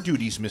assume your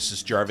duties,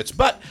 Mrs. Jarvitz,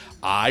 but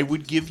I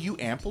would give you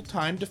ample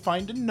time to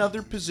find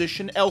another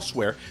position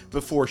elsewhere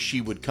before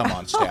she would come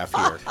on staff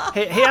here.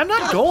 Hey, I'm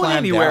not going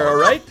anywhere, all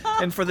right?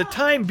 And for the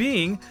time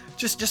being,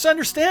 just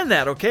understand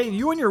that, okay?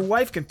 You and your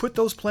wife can put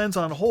those plans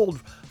on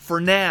hold for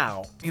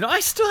now.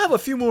 I still have a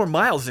few more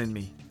miles in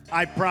me.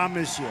 I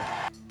promise you.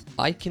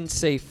 I can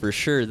say for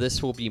sure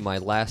this will be my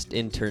last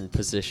intern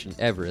position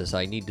ever, as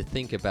I need to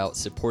think about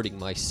supporting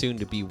my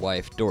soon-to-be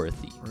wife,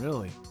 Dorothy.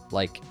 Really?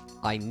 Like,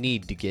 I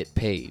need to get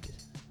paid.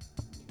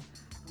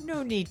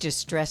 No need to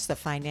stress the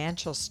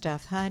financial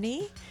stuff,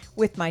 honey.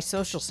 With my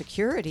Social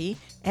Security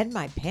and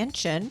my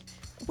pension,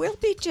 we'll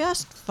be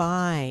just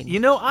fine.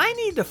 I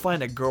need to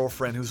find a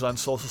girlfriend who's on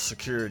Social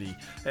Security.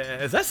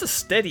 That's a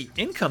steady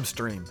income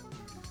stream.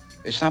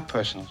 It's not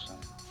personal, son.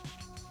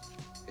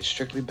 It's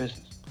strictly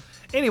business.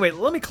 Anyway,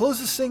 let me close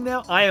this thing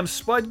now. I am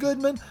Spud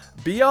Goodman.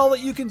 Be all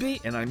that you can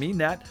be, and I mean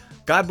that.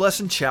 God bless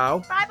and ciao.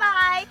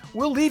 Bye-bye.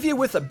 We'll leave you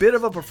with a bit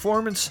of a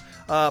performance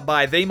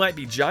by They Might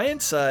Be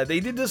Giants. They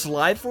did this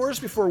live for us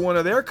before one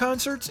of their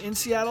concerts in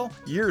Seattle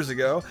years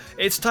ago.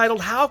 It's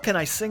titled, How Can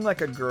I Sing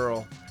Like a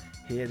Girl?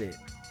 Hit it.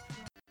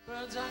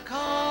 Birds are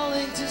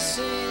calling to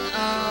sing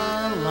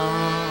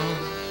along,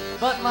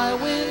 but my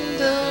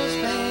window's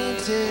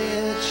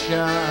painted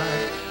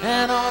shut.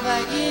 And all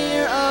that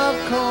year of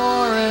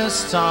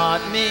chorus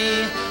taught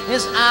me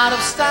is out of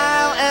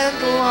style and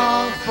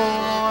long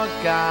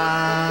forgotten.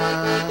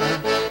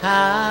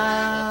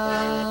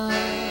 How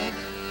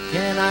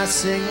can I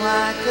sing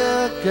like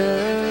a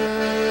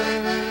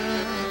girl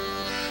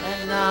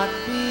and not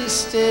be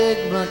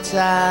stigmatized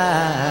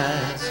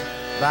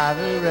by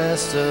the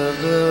rest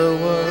of the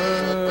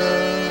world?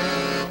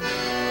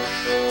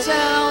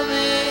 Tell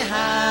me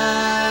how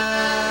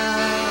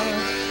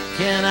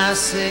can I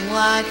sing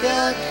like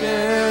a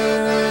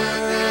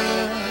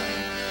girl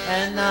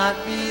and not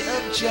be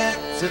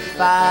objectified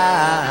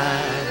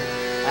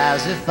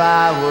as if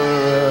I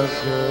were a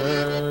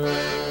girl?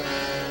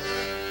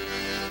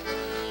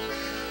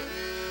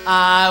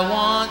 I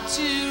want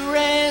to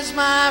raise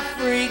my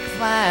freak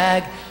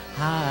flag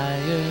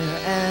higher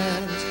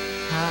and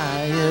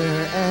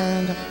higher,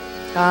 and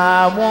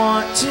I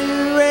want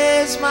to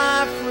raise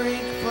my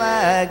freak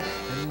flag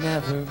and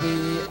never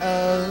be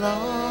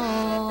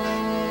alone.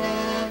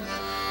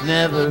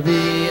 Never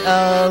be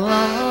alone.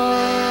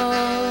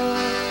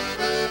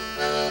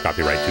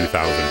 Copyright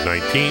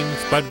 2019,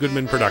 Spud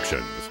Goodman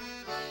Productions.